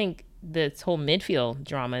also, I think this whole midfield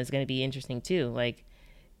drama is going to be interesting too. Like,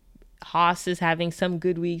 Haas is having some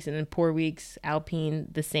good weeks and then poor weeks. Alpine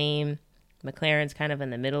the same. McLaren's kind of in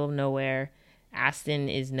the middle of nowhere. Aston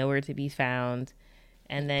is nowhere to be found.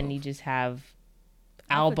 And then you just have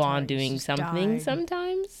Albon AlphaTauri's doing just something died.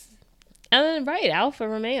 sometimes. And then, Alfa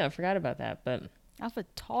Romeo. I forgot about that. But,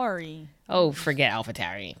 AlphaTauri forget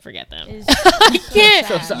AlphaTauri. Forget them. is can't.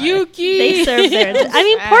 so sad. Yuki. They serve their. I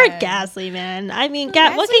mean, poor Sad. Gasly, man. I mean,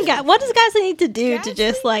 Gasly's- what does Gasly need to do to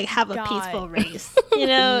just Gasly like have a got- peaceful race? I mean,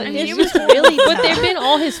 it's it was just really. But tough. they've been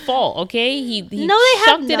all his fault, okay? He No, they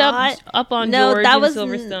have shucked it not. up on No, George that and was-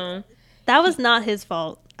 Silverstone. That was not his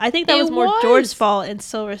fault. I think that It was more was. George's fault in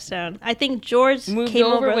Silverstone. I think George Moved came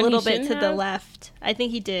over over a when he little bit to shouldn't the have? left. I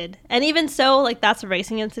think he did. And even so, like, that's a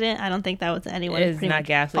racing incident. I don't think that was anyone's It's not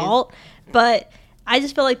Gasly's fault. But I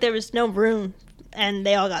just feel like there was no room, and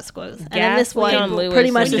they all got squoze. And in this Gasly on one, Lewis pretty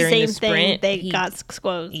much the during same the thing. sprint, They he- got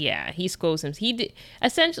squoze. Yeah, he squoze him. He did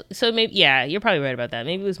essentially. So maybe, you're probably right about that.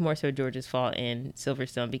 Maybe it was more so George's fault in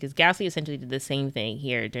Silverstone because Gasly essentially did the same thing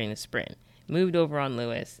here during the sprint. Moved over on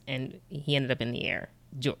Lewis, and he ended up in the air.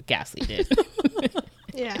 Gasly did.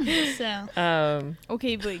 Yeah. So.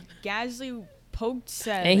 Okay, but Gasly poked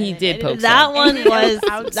Seb, And he did poke That Seb. one was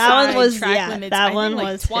outside that one was track yeah limits, that I think, one like,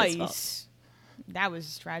 was his fault. twice. That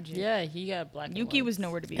was tragic. Yeah, he got black. and Yuki white. was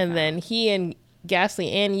nowhere to be And found. then he and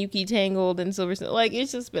Gasly and Yuki tangled in Silverstone. Like,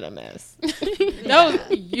 it's just been a mess. That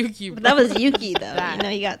was Yuki. But that was Yuki though. That.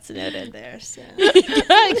 He got Tsunoda there. So.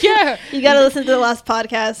 Yeah. You got to listen to the last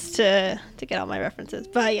podcast to get all my references.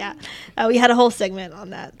 But yeah, we had a whole segment on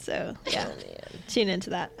that. So yeah, tune into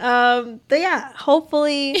that. But yeah,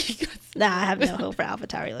 hopefully. Nah, I have no hope for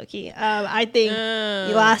AlphaTauri, Loki. I think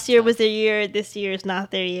last year was their year. This year is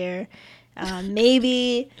not their year.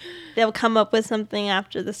 Maybe they'll come up with something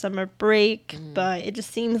after the summer break, but it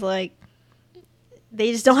just seems like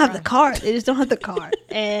they just don't have the car. They just don't have the car,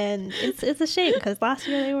 and it's a shame because last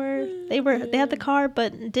year they had the car,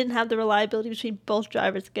 but didn't have the reliability between both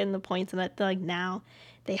drivers getting the points. And I feel like now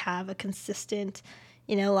they have a consistent,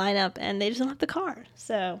 lineup, and they just don't have the car.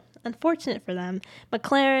 So unfortunate for them.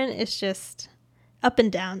 McLaren is just up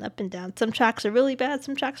and down, up and down. Some tracks are really bad.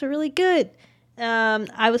 Some tracks are really good.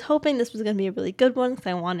 I was hoping this was going to be a really good one because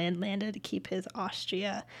I wanted Lando to keep his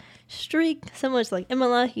Austria streak, similar to like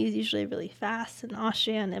Imola. He's usually really fast in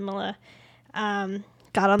Austria and Imola.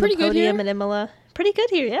 Got on the podium at Imola. Pretty good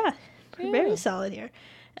here, yeah. Very solid here.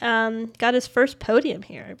 Got his first podium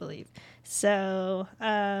here, I believe. So,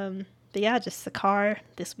 but yeah, just the car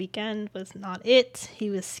this weekend was not it. He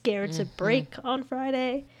was scared to brake on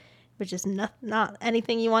Friday, which is not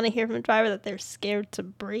anything you want to hear from a driver, that they're scared to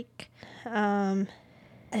brake. I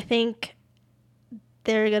think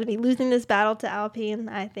they're going to be losing this battle to Alpine.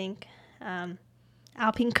 I think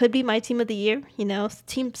Alpine could be my team of the year,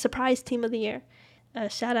 surprise team of the year.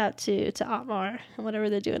 Shout out to Otmar and whatever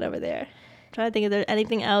they're doing over there. I'm trying to think if there's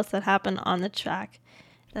anything else that happened on the track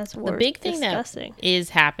that's worth discussing. The big thing discussing. that is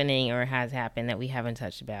happening or has happened that we haven't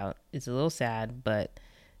touched about is a little sad, but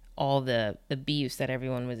all the abuse that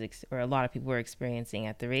everyone was or a lot of people were experiencing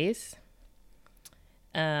at the race.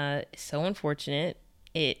 So unfortunate.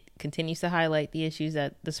 It continues to highlight the issues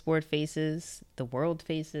that the sport faces, the world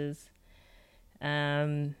faces.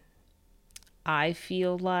 I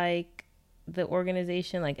feel like the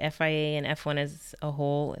organization, like FIA and F1 as a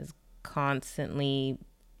whole, is constantly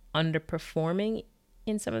underperforming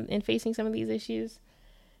in facing some of these issues.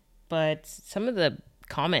 But some of the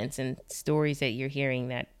comments and stories that you're hearing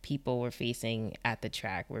that people were facing at the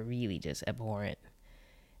track were really just abhorrent,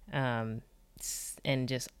 and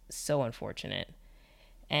just so unfortunate.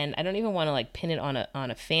 And I don't even want to like pin it on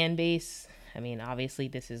a fan base. I mean, obviously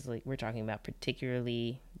this is like, we're talking about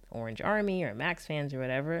particularly Orange Army or Max fans or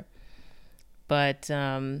whatever. But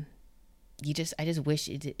I just wish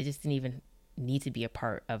it just didn't even need to be a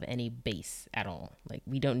part of any base at all. Like,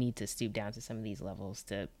 we don't need to stoop down to some of these levels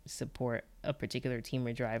to support a particular team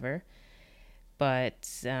or driver. But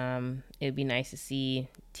it'd be nice to see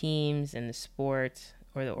teams and the sport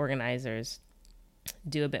or the organizers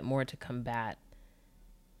do a bit more to combat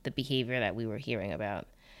the behavior that we were hearing about.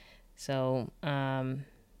 So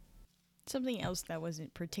something else that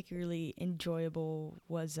wasn't particularly enjoyable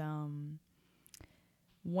was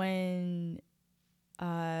when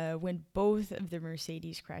both of the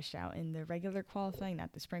Mercedes crashed out in the regular qualifying,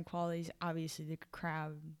 not the sprint qualities. Obviously the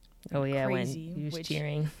crowd crazy, when he was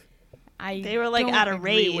cheering. They were like at a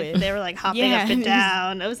rave. They were like hopping up and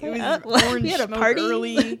down. It was we had a party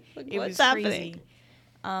early. Like, it what's was happening? crazy.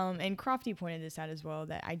 And Crofty pointed this out as well,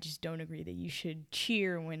 that I just don't agree that you should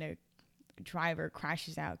cheer when a driver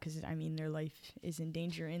crashes out, because I mean their life is in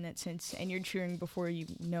danger in that sense, and you're cheering before you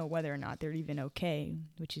know whether or not they're even okay,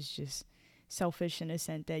 which is just selfish in a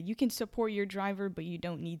sense that you can support your driver, but you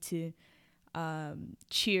don't need to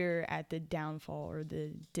cheer at the downfall or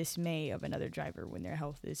the dismay of another driver when their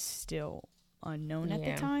health is still unknown at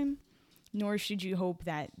the time. Nor should you hope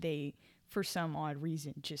that they, for some odd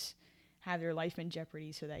reason, just have their life in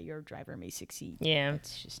jeopardy so that your driver may succeed. Yeah,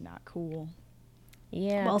 it's just not cool.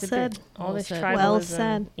 Yeah, well said. All this tribalism. Well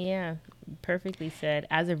said. Yeah, perfectly said.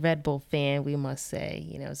 As a Red Bull fan, we must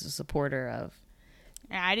say, as a supporter of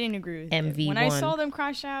I didn't agree with MV1. it. When I saw them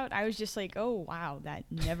crash out, I was just like, oh, wow, that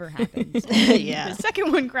never happens. Yeah. The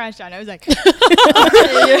second one crashed out, and I was like, you're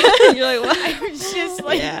like, what? I was just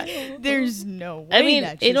like, there's no way. I mean,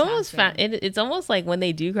 that it's almost like when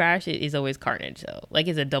they do crash, it is always carnage, though. Like,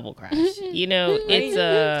 it's a double crash. It's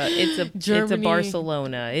a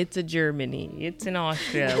Barcelona, it's a Germany, it's an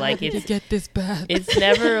Austria. Like, it's get this bad. It's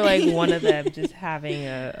never like one of them just having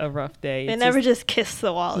a rough day. They never just kiss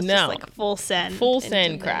the wall. It's just like full send. Full send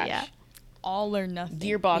crash. Yeah. All or nothing.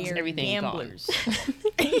 Gearbox and everything gamblers.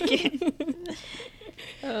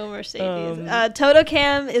 Oh, Mercedes. Toto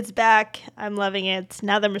Cam is back. I'm loving it.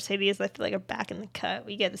 Now the Mercedes, I feel like, are back in the cut.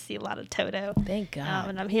 We get to see a lot of Toto. Thank God.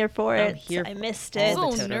 And I'm here for it. I missed it. It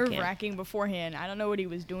was a little nerve-wracking beforehand. I don't know what he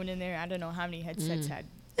was doing in there. I don't know how many headsets had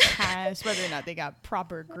passed, whether or not they got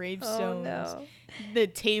proper gravestones. Oh, no. The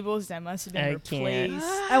tables that must have been replaced.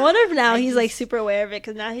 I wonder if now he's like super aware of it,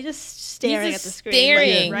 because now he's just staring at the screen.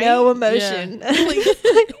 Staring, like, no emotion. Yeah. One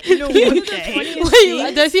of the funniest things,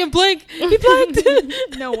 did I see him blink? He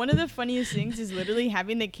blinked. No, one of the funniest things is literally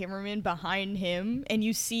having the cameraman behind him, and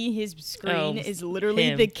you see his screen is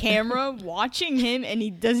literally the camera watching him, and he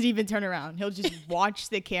doesn't even turn around. He'll just watch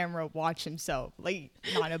the camera watch himself. Like,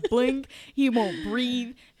 not a blink. He won't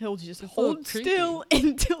breathe. He'll just hold still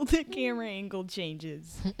until the camera angle changes.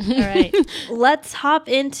 All right. Let's hop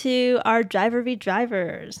into our driver v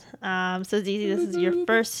drivers. So Zizi, this is your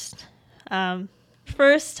first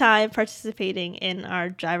first time participating in our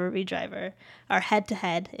driver v driver, our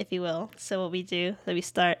head-to-head, if you will. So what we do, so we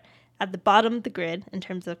start at the bottom of the grid in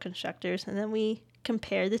terms of constructors, and then we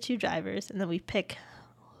compare the two drivers, and then we pick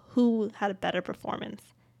who had a better performance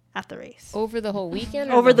at the race. Over the whole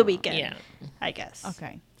weekend? Over the weekend, Yeah. I guess.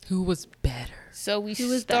 Okay. Who was better? So we Who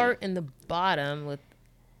was start in the bottom with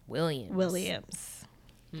Williams.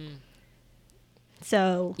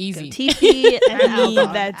 So Easy. Latifi and I mean,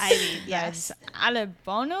 Albon. that's yes.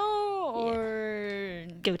 Alabono or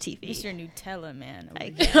Go TV. Mr. Nutella man. over I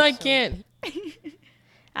here, guess. I so- can't.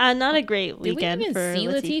 Not a great Did we weekend even for see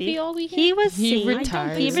Latifi. Latifi all weekend? He was He seen.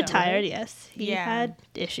 retired. He so, retired. right? Yes, he Yeah. had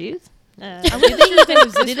issues. I Did wouldn't they think it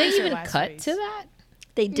was this Did they race or even last cut race. to that?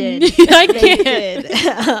 They did. I They can't. did.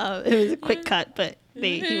 It was a quick cut, but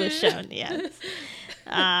he was shown. Yes.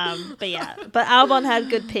 But Albon had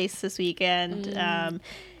good pace this weekend.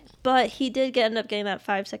 But he did end up getting that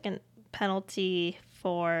 5-second penalty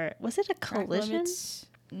for, was it a Track collision? limits?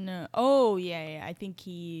 No. Oh yeah. I think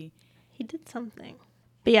he He did something.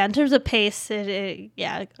 But yeah, in terms of pace, it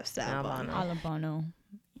goes to Albon. Albon.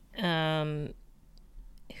 Alabono.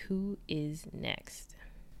 Who is next?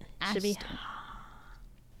 Should be.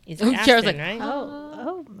 Is Oh, Aston, Charles like, right?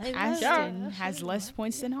 Oh my gosh. Aston has less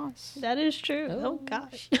points than Haas. That is true. Oh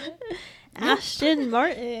gosh. Aston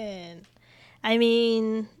Martin. I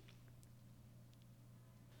mean,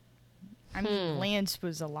 Lance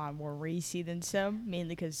was a lot more racy than Seb,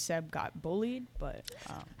 mainly because Seb got bullied. But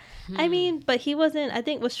but he wasn't. I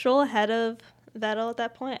think was Stroll ahead of Vettel at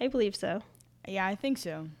that point. I believe so. yeah, I think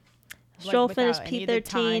so. Stroll without finished any of the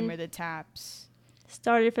time or P13. the taps.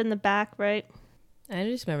 Started from the back, right? I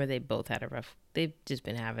just remember they both had they've just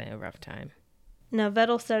been having a rough time. No,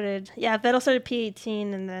 Vettel started. Yeah, Vettel started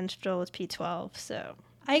P18, and then Stroll was P12. So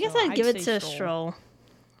I guess So I'd give I'd it say to Stroll. Stroll.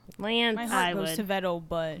 Lance. My heart I goes would. to Vettel,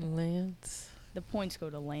 but Lance. the points go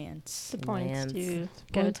to Lance. The points Lance. do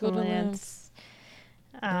go Points to Lance.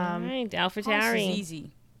 All right, Haas AlphaTauri. is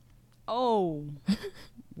easy. Oh,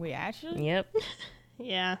 wait, actually, Yep,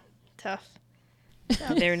 Yeah, tough.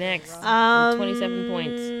 they're next. With 27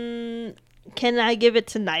 points. Can I give it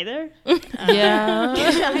to neither? Yeah. I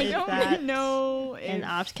Is that don't know. an If,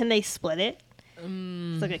 option? Can they split it?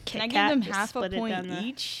 It's like a can I Kit give Kat, them just half a split it point down the-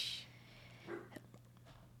 each?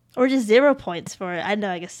 or just 0 points for it. I know.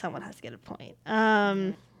 I guess someone has to get a point.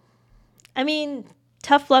 I mean,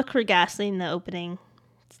 tough luck for Gasly in the opening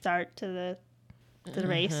start to the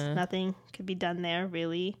race. Nothing could be done there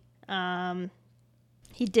really.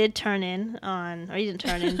 He did turn in on, or he didn't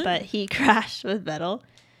turn in, but he crashed with Vettel.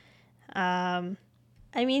 I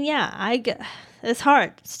mean, yeah, it's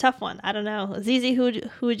hard. It's a tough one. I don't know. Zizi, who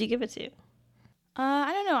would you give it to?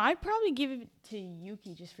 I don't know. I'd probably give it to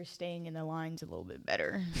Yuki just for staying in the lines a little bit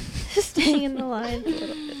better. Staying in the line a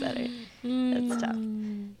little bit better. That's tough.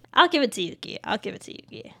 I'll give it to Yuki.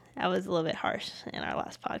 That was a little bit harsh in our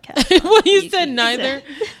last podcast. Well, you Yuki, said so- neither.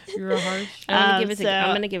 You're a harsh. I'm so-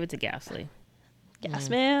 gonna give it to Gasly. Yes,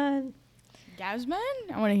 man. Gasman?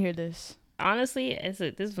 I want to hear this. Honestly,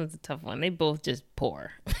 this one's a tough one. They both just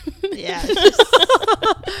poor. Yeah,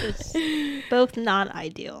 it's both not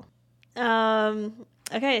ideal.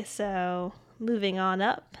 Okay, so moving on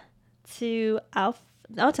up to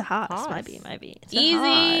to Haas. Haas. Might be. To Easy,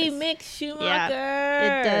 Haas. Mick Schumacher.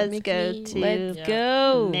 It does go Mickey. to Let's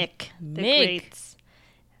go, Mick, the Mick. great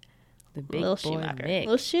The big Lil boy Schumacher. Mick.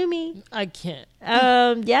 Lil Schumi. I can't.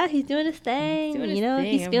 Yeah, he's doing his thing. doing his He's thing. feeling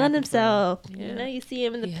I'm happy for him. himself. Yeah. You see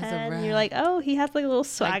him in the He has a pen. rap. You're like, oh, he has like a little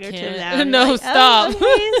swagger to him can't. now. You're No, like, stop.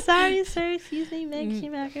 Oh, okay, sorry, sir. Excuse me, Mick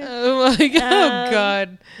Schumacher. Oh my god. Um,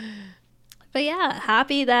 God. But yeah,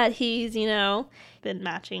 happy that he's, been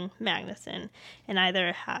matching Magnussen and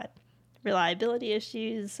either had reliability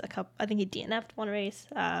issues. I think he DNF'd one race,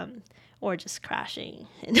 or just crashing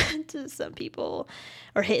into some people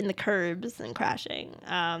or hitting the curbs and crashing.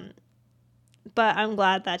 But I'm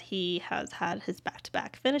glad that he has had his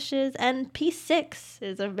back-to-back finishes, and P6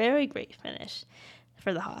 is a very great finish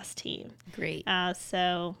for the Haas team. Great.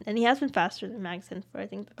 And he has been faster than Magnussen for I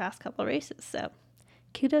think the past couple of races. So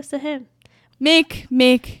kudos to him. Mick.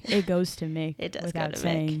 It goes to Mick. It does without go to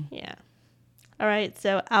saying. Mick. Yeah. All right.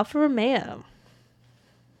 So Alfa Romeo.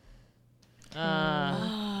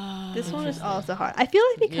 This one is also hard. I feel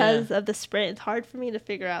like because of the sprint, it's hard for me to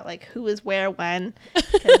figure out like who is where when. 'Cause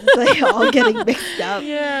it's like all getting mixed up.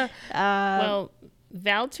 Yeah. Well,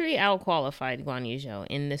 Valtteri out-qualified Guan Yu Zhou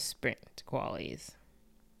in the sprint qualies.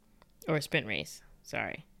 Or sprint race.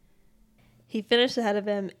 Sorry. He finished ahead of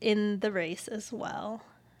him in the race as well.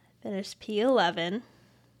 Finished P11.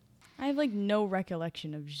 I have like no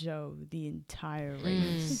recollection of Zhou the entire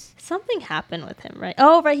race. Something happened with him, right?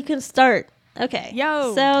 Oh, right. He couldn't start. Okay.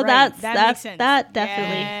 Yo, so right, that's that makes sense. that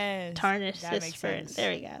definitely Yes, tarnished that this makes sprint. sense.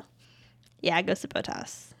 There we go. Yeah, it goes to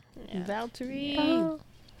Bottas. Yeah. Valtteri. Oh,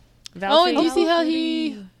 Valtteri. and you see how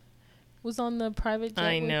he was on the private jet?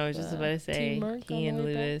 I know. I with, was just about to say Team Merc on he the and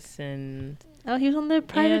way back? Lewis and Oh, he was on the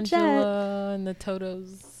private jet. Angela and the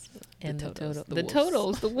Totos. the Totos, the wolves.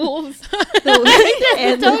 Totals, the wolves.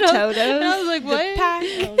 And the Totos. And I was like, what?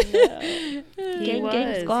 Oh, no. He Gang, was.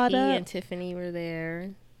 gang, squad he up. and Tiffany were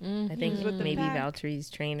there. I think With the maybe pack. Valtteri's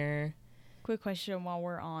trainer. Quick question while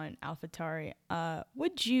we're on AlphaTauri.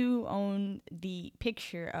 Would you own the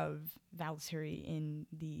picture of Valtteri in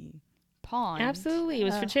the pond? Absolutely, it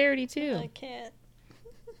was for charity too. I can't.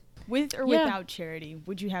 With or Yeah. without charity,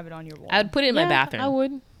 would you have it on your wall? I would put it in my bathroom. I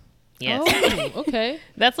would. Yes. Oh, okay.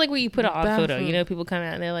 That's like when you put an odd photo. Bathroom. You know, people come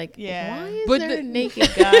out and they're like, Yeah. why is But there the- a naked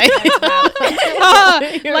guy?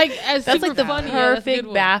 Like, as That's super like the funny. Yeah, that's a perfect good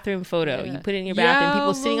one. bathroom photo. Yeah. You put it in your bathroom, Yeah,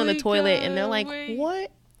 people sitting on the toilet, and they're like, Malika, wait.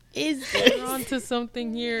 what is We're this? onto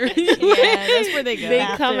something here. Yeah, that's where they go. They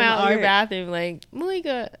come Bathroom out your art. bathroom like,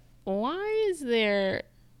 Malika, why is there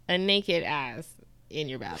a naked ass in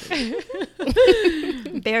your bathroom?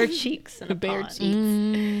 Bare cheeks and a Bare pond. cheeks.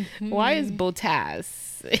 Mm-hmm. Why is Bottas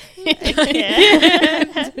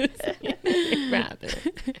Yeah. in your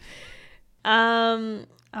bathroom?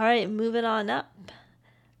 All right, moving on up.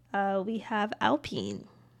 We have Alpine.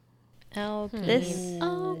 Alpine. This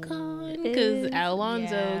because is-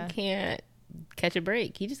 Alonso Yeah. can't catch a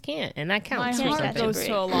break. He just can't, and that My counts. Can't for heart catch a something. goes break.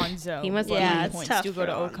 to Alonso. He must- but Yeah, my it's points tough do go for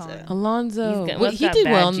to Alonso. Ocon. Alonso. He's got- Well, must he have did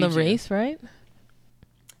bad well in the juju. race, right?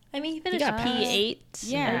 I mean, he finished got P8.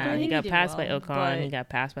 Yeah, Yeah, I he think got he did passed well, by Ocon. but He got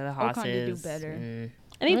passed by the Ocon Haasses. did do better.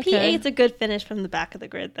 I mean, Okay. P8's a good finish from the back of the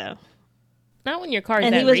grid, though. Not when your car's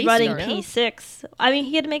And that he was racy, running no? P6. I mean,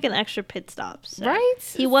 he had to make an extra pit stop. So. Right?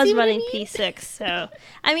 He was See what I running mean? P6. So,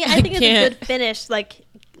 I mean, I think it's a can't. good finish, like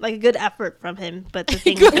a good effort from him. But the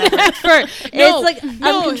thing Good is, effort. it's like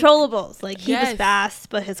uncontrollables. Like he was Yes. fast,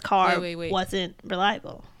 but his car Wait. wasn't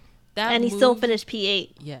reliable, That and he still move- finished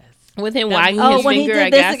P8. Yes. With him That wagging move- his Oh, when he finger did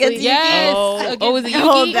at this Gasly? against Yes. Oh, was it Yuki?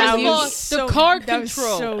 Oh, It that was was Yuki. the car that was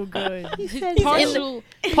control. so good. Partial.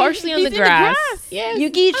 Partially on He's the in the grass. grass. Yes.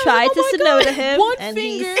 Yuki tried Oh to my Tsunoda God. him, One and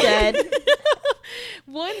finger. he said,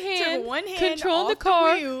 One hand. Took one hand control the off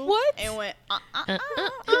car. wheel What? And went.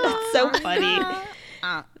 "That's so funny.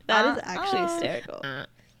 That is actually hysterical."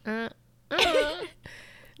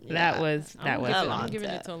 That was I'm Alonso. giving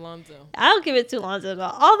it to Alonso. I'll give it to Alonso as well.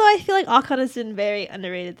 Although I feel like Ocon has been very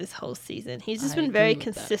underrated this whole season. He's just I been very agree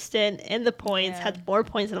with that. consistent in the points. Yeah. Had more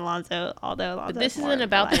points than Alonso. Although Alonso, But this has more isn't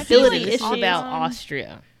about the reliability season. This is issues. about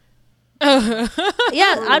Austria.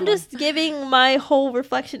 Yeah, I'm just giving my whole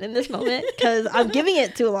reflection in this moment because I'm giving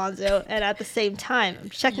it to Alonso, and at the same time, I'm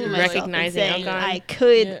checking You're myself recognizing and saying Ocon? I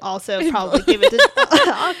could Yeah. also probably give it to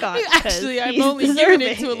Ocon. 'cause Actually, I've he's only given it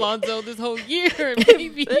deserving. to Alonso this whole year.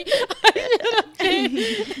 Maybe I should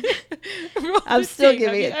have I'm still Have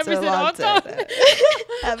giving you it ever to said Alonso. Ocon?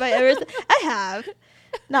 though. Have I ever? I have.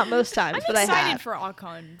 Not most times, I'm but I excited have. for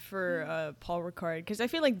Ocon for Paul Ricard because I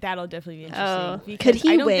feel like that'll definitely be interesting. Oh, because could he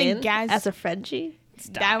I don't win think as a Frenchie?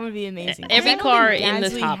 That would be amazing. Every 'Cause I don't car think in the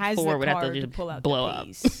Gasly top has four the would have to car just pull out blow the up.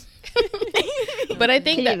 pace. But I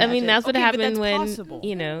think Can that, you I mean, imagine? that's what Okay, but happened that's when, possible.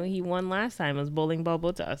 you know, he won last time. It was bowling ball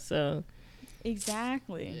Bottas. So,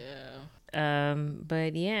 Exactly.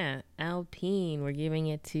 but yeah, Alpine, we're giving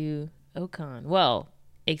it to Ocon. Well,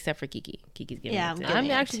 except for Kiki. Kiki's giving Yeah, it to I'm I'm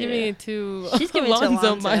giving it actually to- giving it to She's giving it to Alonso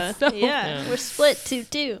Alonso. myself. Yeah, Yeah. we're split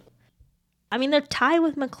 2-2. I mean, they're tied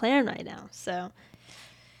with McLaren right now, so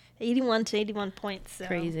 81 to 81 points. So.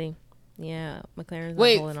 Crazy. Yeah, McLaren's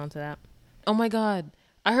Wait. not holding on to that. Oh my God.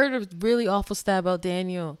 I heard a really awful stat about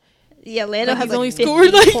Daniel. Yeah, Lando Like has he's like only 50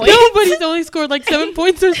 scored like points. no, but he's only scored like 7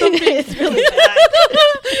 points or something. It's really bad.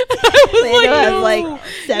 I was Lando like,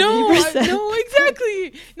 has no, like no, 70%. no,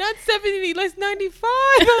 exactly. Not 70, less 95.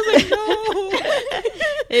 I was like, no.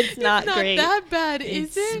 It's not Not great. that bad,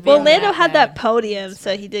 is It's it? Well, really Lando that had bad. that podium,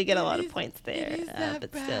 so he did get a lot of is- points there. it is that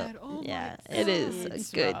but bad. still, Oh my yeah, God. it is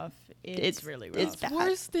It's good. rough. It's- really rough. it's bad.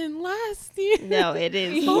 Worse than last year. No, it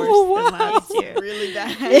is Oh, worse than wow. last year. really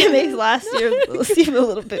bad. It makes last year seem a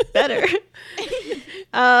little bit better.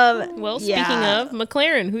 Well, speaking of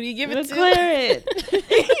McLaren, who do you give it McLaren.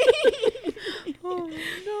 Oh,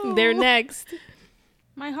 no. They're next.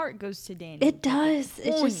 My heart goes to Danny. It does.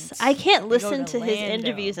 It's Points. just I can't They go listen to to his Lando.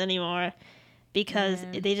 interviews anymore because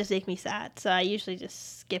Yeah. they just make me sad. So I usually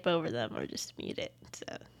just skip over them or just mute it.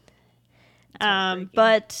 So, heartbreaking.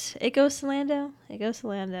 but it goes to Lando. It goes to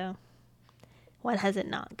Lando. When has it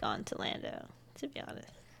not gone to Lando? To be honest.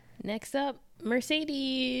 Next up,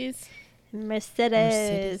 Mercedes.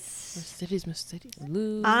 Mercedes.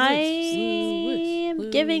 Lewis. I am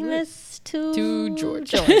giving this to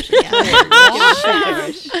George. Yeah.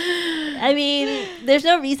 I mean, there's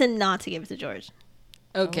no reason not to give it to George.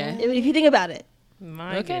 Okay. If you think about it.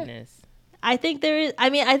 My goodness. I think there is. I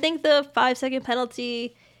mean, I think the 5-second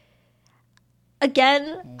penalty. Again,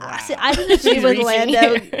 Wow. I didn't agree She's with reaching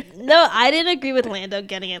Lando. here. No, I didn't agree with Lando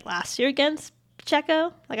getting it last year against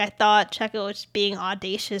Checo. Like, I thought Checo was just being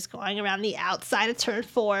audacious, going around the outside of turn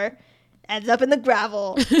 4, ends up in the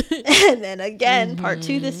gravel, and then again, part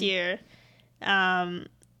 2 this year.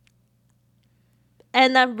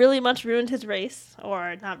 And that really much ruined his race,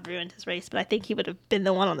 or not ruined his race, but I think he would have been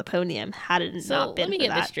the one on the podium had it So not been let me for get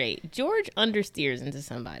that. this straight. George understeers into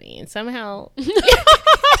somebody, and somehow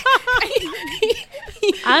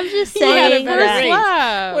I'm just He had a saying better that. race.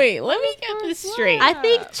 Wow. Wait, let me get this straight. I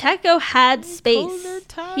think Checo had Colder space.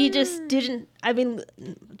 He just tires. didn't. I mean,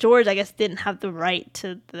 George, I guess, didn't have the right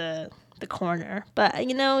to the corner, but he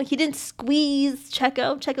didn't squeeze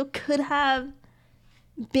Checo. Checo could have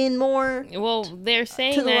been more. Well, they're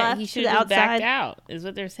saying to the that left, he to should the have backed outside. out, is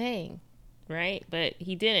what they're saying, right? But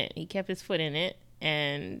he didn't. He kept his foot in it,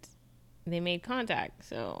 and they made contact.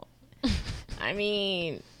 So, I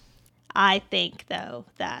mean, I think though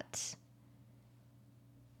that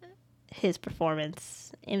his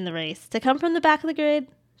performance in the race to come from the back of the grid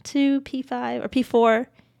to P5 or P4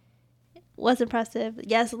 was impressive.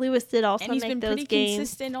 Yes, Lewis did also And he's make been those pretty gains.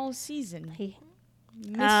 consistent all season. He,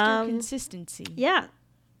 Mr. Consistency. yeah,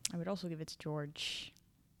 I would also give it to George.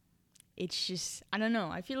 It's just, I don't know.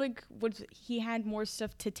 I feel like he had more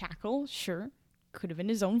stuff to tackle. Sure, could have been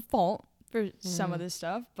his own fault for some of this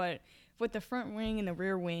stuff, but with the front wing and the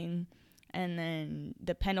rear wing, and then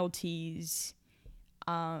the penalties,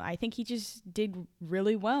 I think he just did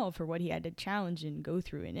really well for what he had to challenge and go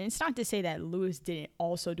through. And it's not to say that Lewis didn't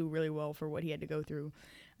also do really well for what he had to go through.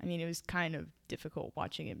 I mean, it was kind of difficult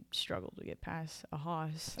watching him struggle to get past a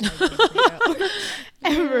Haas. I didn't think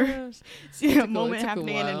I'll ever see a moment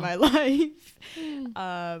happening in my life.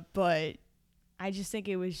 But I just think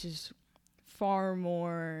it was just far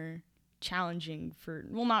more challenging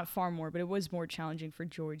not far more, but it was more challenging for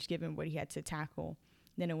George given what he had to tackle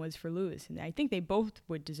than it was for Lewis. And I think they both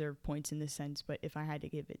would deserve points in this sense, but if I had to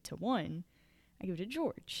give it to one, I give it to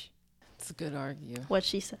George. It's a good argue. what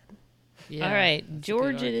she said. Yeah, all right, that's a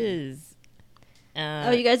George good it argument. is.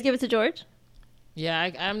 Oh, you guys give it to George?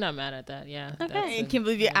 Yeah, I'm not mad at that. Yeah. Okay. that's I a- can't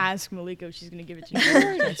believe you asked Malika if she's going to give it to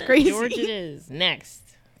George. That's crazy. George it is. Next,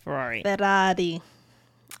 Ferrari. Ferrari.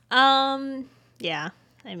 Yeah.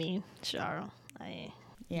 I mean, Charles.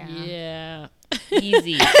 Yeah.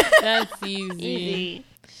 Easy. That's easy. Easy.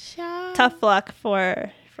 Tough luck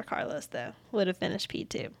for Carlos though. Would have finished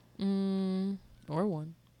P2. Or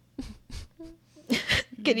one.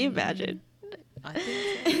 Can you imagine? I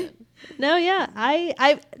think so. No, yeah.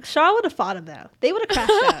 Charles would have fought him though. They would have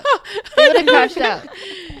crashed out. They would have crashed out.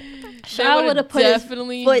 Charles would have put his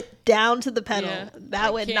foot down to the pedal. Yeah,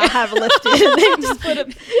 that would not have lifted. They just would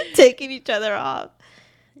have taken each other off.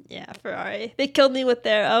 Yeah, Ferrari. They killed me with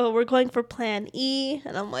their, we're going for plan E.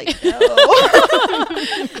 And I'm like, no. No.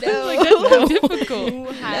 Like, that's so difficult. Who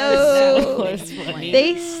has No. that That's plan? funny.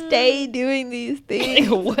 They stay doing these things.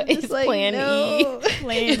 What Just is like, plan no.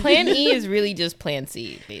 E? Plan E is really just plan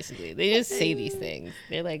C, basically. They just say these things.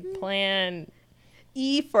 They're like plan.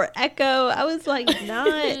 E for echo. I was like, not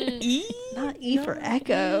E? not E for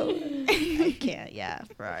echo. I can't. Yeah,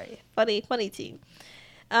 Ferrari. Funny team.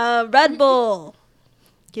 Red Bull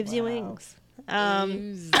gives you wings.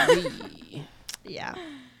 Easy. Yeah.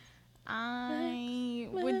 I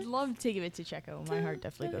would love to give it to Checo. My heart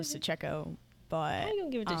definitely goes to Checo, but I'm gonna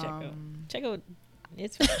give it to Checo. Checo,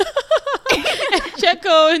 it's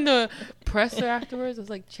Checo in the presser afterwards. I was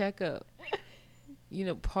like, Checo.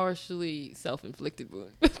 Partially self-inflicted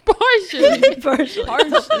wound. Partially.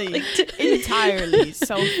 partially, entirely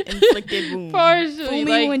self-inflicted wound. Partially. Fool me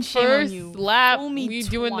Like, when shame on first you. lap, Fool me we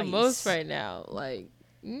doing the twice. most right now. Like,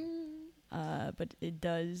 But it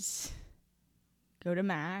does go to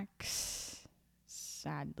Max,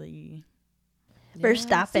 sadly.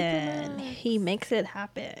 Verstappen. He makes it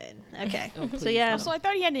happen. Okay. Oh, So please, yeah. Also, I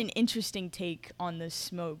thought he had an interesting take on the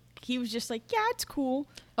smoke. He was just like, "Yeah, it's cool.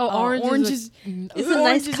 orange is It's a orange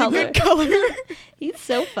nice is color. a good color." He's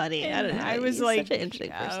so funny. I don't know. I was He's like, such an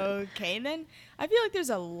interesting person. okay. And then I feel like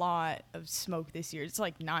there's a lot of smoke this year. It's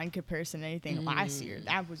like not in comparison to anything last year.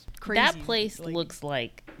 That was crazy. that place Like, looks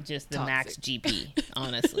like just the Toxic. Max GP,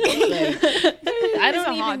 honestly. Like, I don't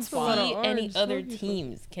a hot even spot. see any Orange other smoke.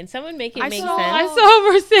 teams. Can someone make it I make saw- I sense? saw I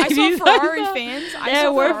Mercedes. saw Ferrari fans. I There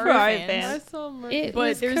saw were Ferrari Ferrari fans. I fans. saw Mercedes. It But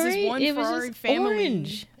was there's this one it was Ferrari just family.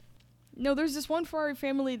 orange. No, there's this one Ferrari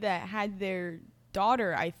family that had their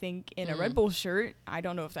daughter, I think, in a Red Bull shirt. I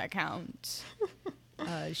don't know if that counts.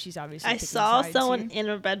 She's obviously. I picking saw sides someone here. in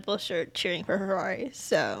a Red Bull shirt cheering for Ferrari,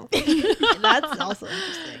 so that's also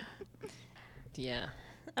interesting. Yeah.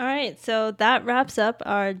 All right, so that wraps up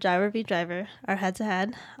our driver v driver, our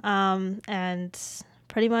head-to-head, and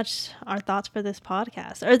pretty much our thoughts for this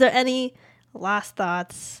podcast. Are there any last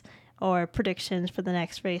thoughts or predictions for the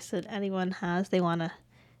next race that anyone has? They want to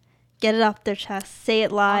get it off their chest, say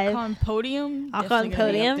it live. Ocon podium. Ocon definitely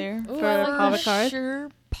gonna be up podium there. for Paul Ricard. Sure,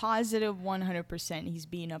 positive 100% he's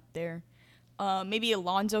being up there. Maybe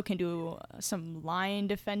Alonso can do some line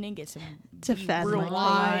defending, get some Defend real like a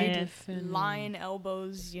wide lion. line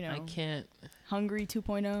elbows, you know. I can't. Hungry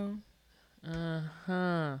 2.0.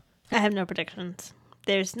 Uh-huh. I have no predictions.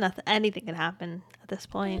 There's nothing. Anything can happen at this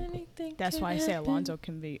point. Anything That's can why I say happen. Alonso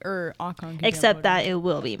can be, or Ocon can be on Except that podium. it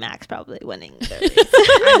will be Max probably winning the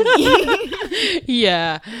race.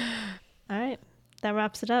 Yeah. All right. That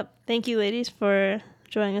wraps it up. Thank you, ladies, for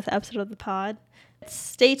joining this episode of the pod.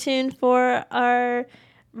 Stay tuned for our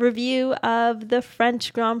review of the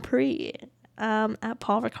French Grand Prix at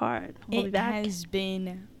Paul Ricard. We'll be It back. has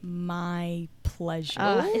been my pleasure.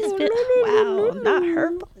 It's been wow, not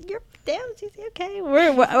her. You're damn, Susie. Okay,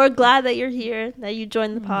 we're glad that you're here, that you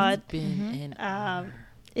joined the pod. Been an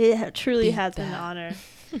It truly Beat has been an that. honor.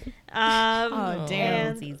 Oh, damn.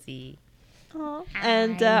 And, Easy.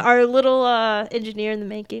 and our little engineer in the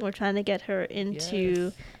making, we're trying to get her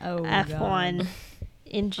into Oh, F1 God.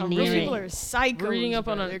 Those engineering. people are psychos. Reading up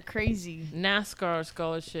on bro. a- They're crazy. NASCAR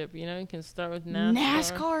scholarship. You know, you can start with NASCAR.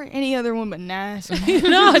 NASCAR? Any other one but NASCAR. No,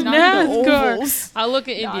 Not the NASCAR. ovals. I look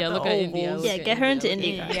at Not India. the Look at India. ovals. Yeah, get her into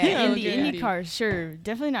IndyCar. Yeah, I look at Indy Indy. car, sure.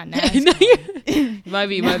 Definitely not No, NASCAR. might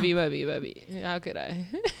be. How could I?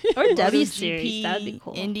 Or W MotoGP, Series, that'd be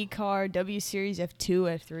cool. IndyCar, W Series,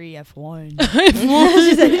 F2, F3, F1.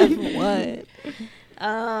 She said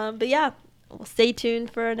F1. But yeah, we'll stay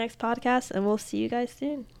tuned for our next podcast, and we'll see you guys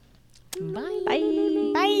soon. Bye.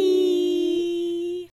 Bye. Bye.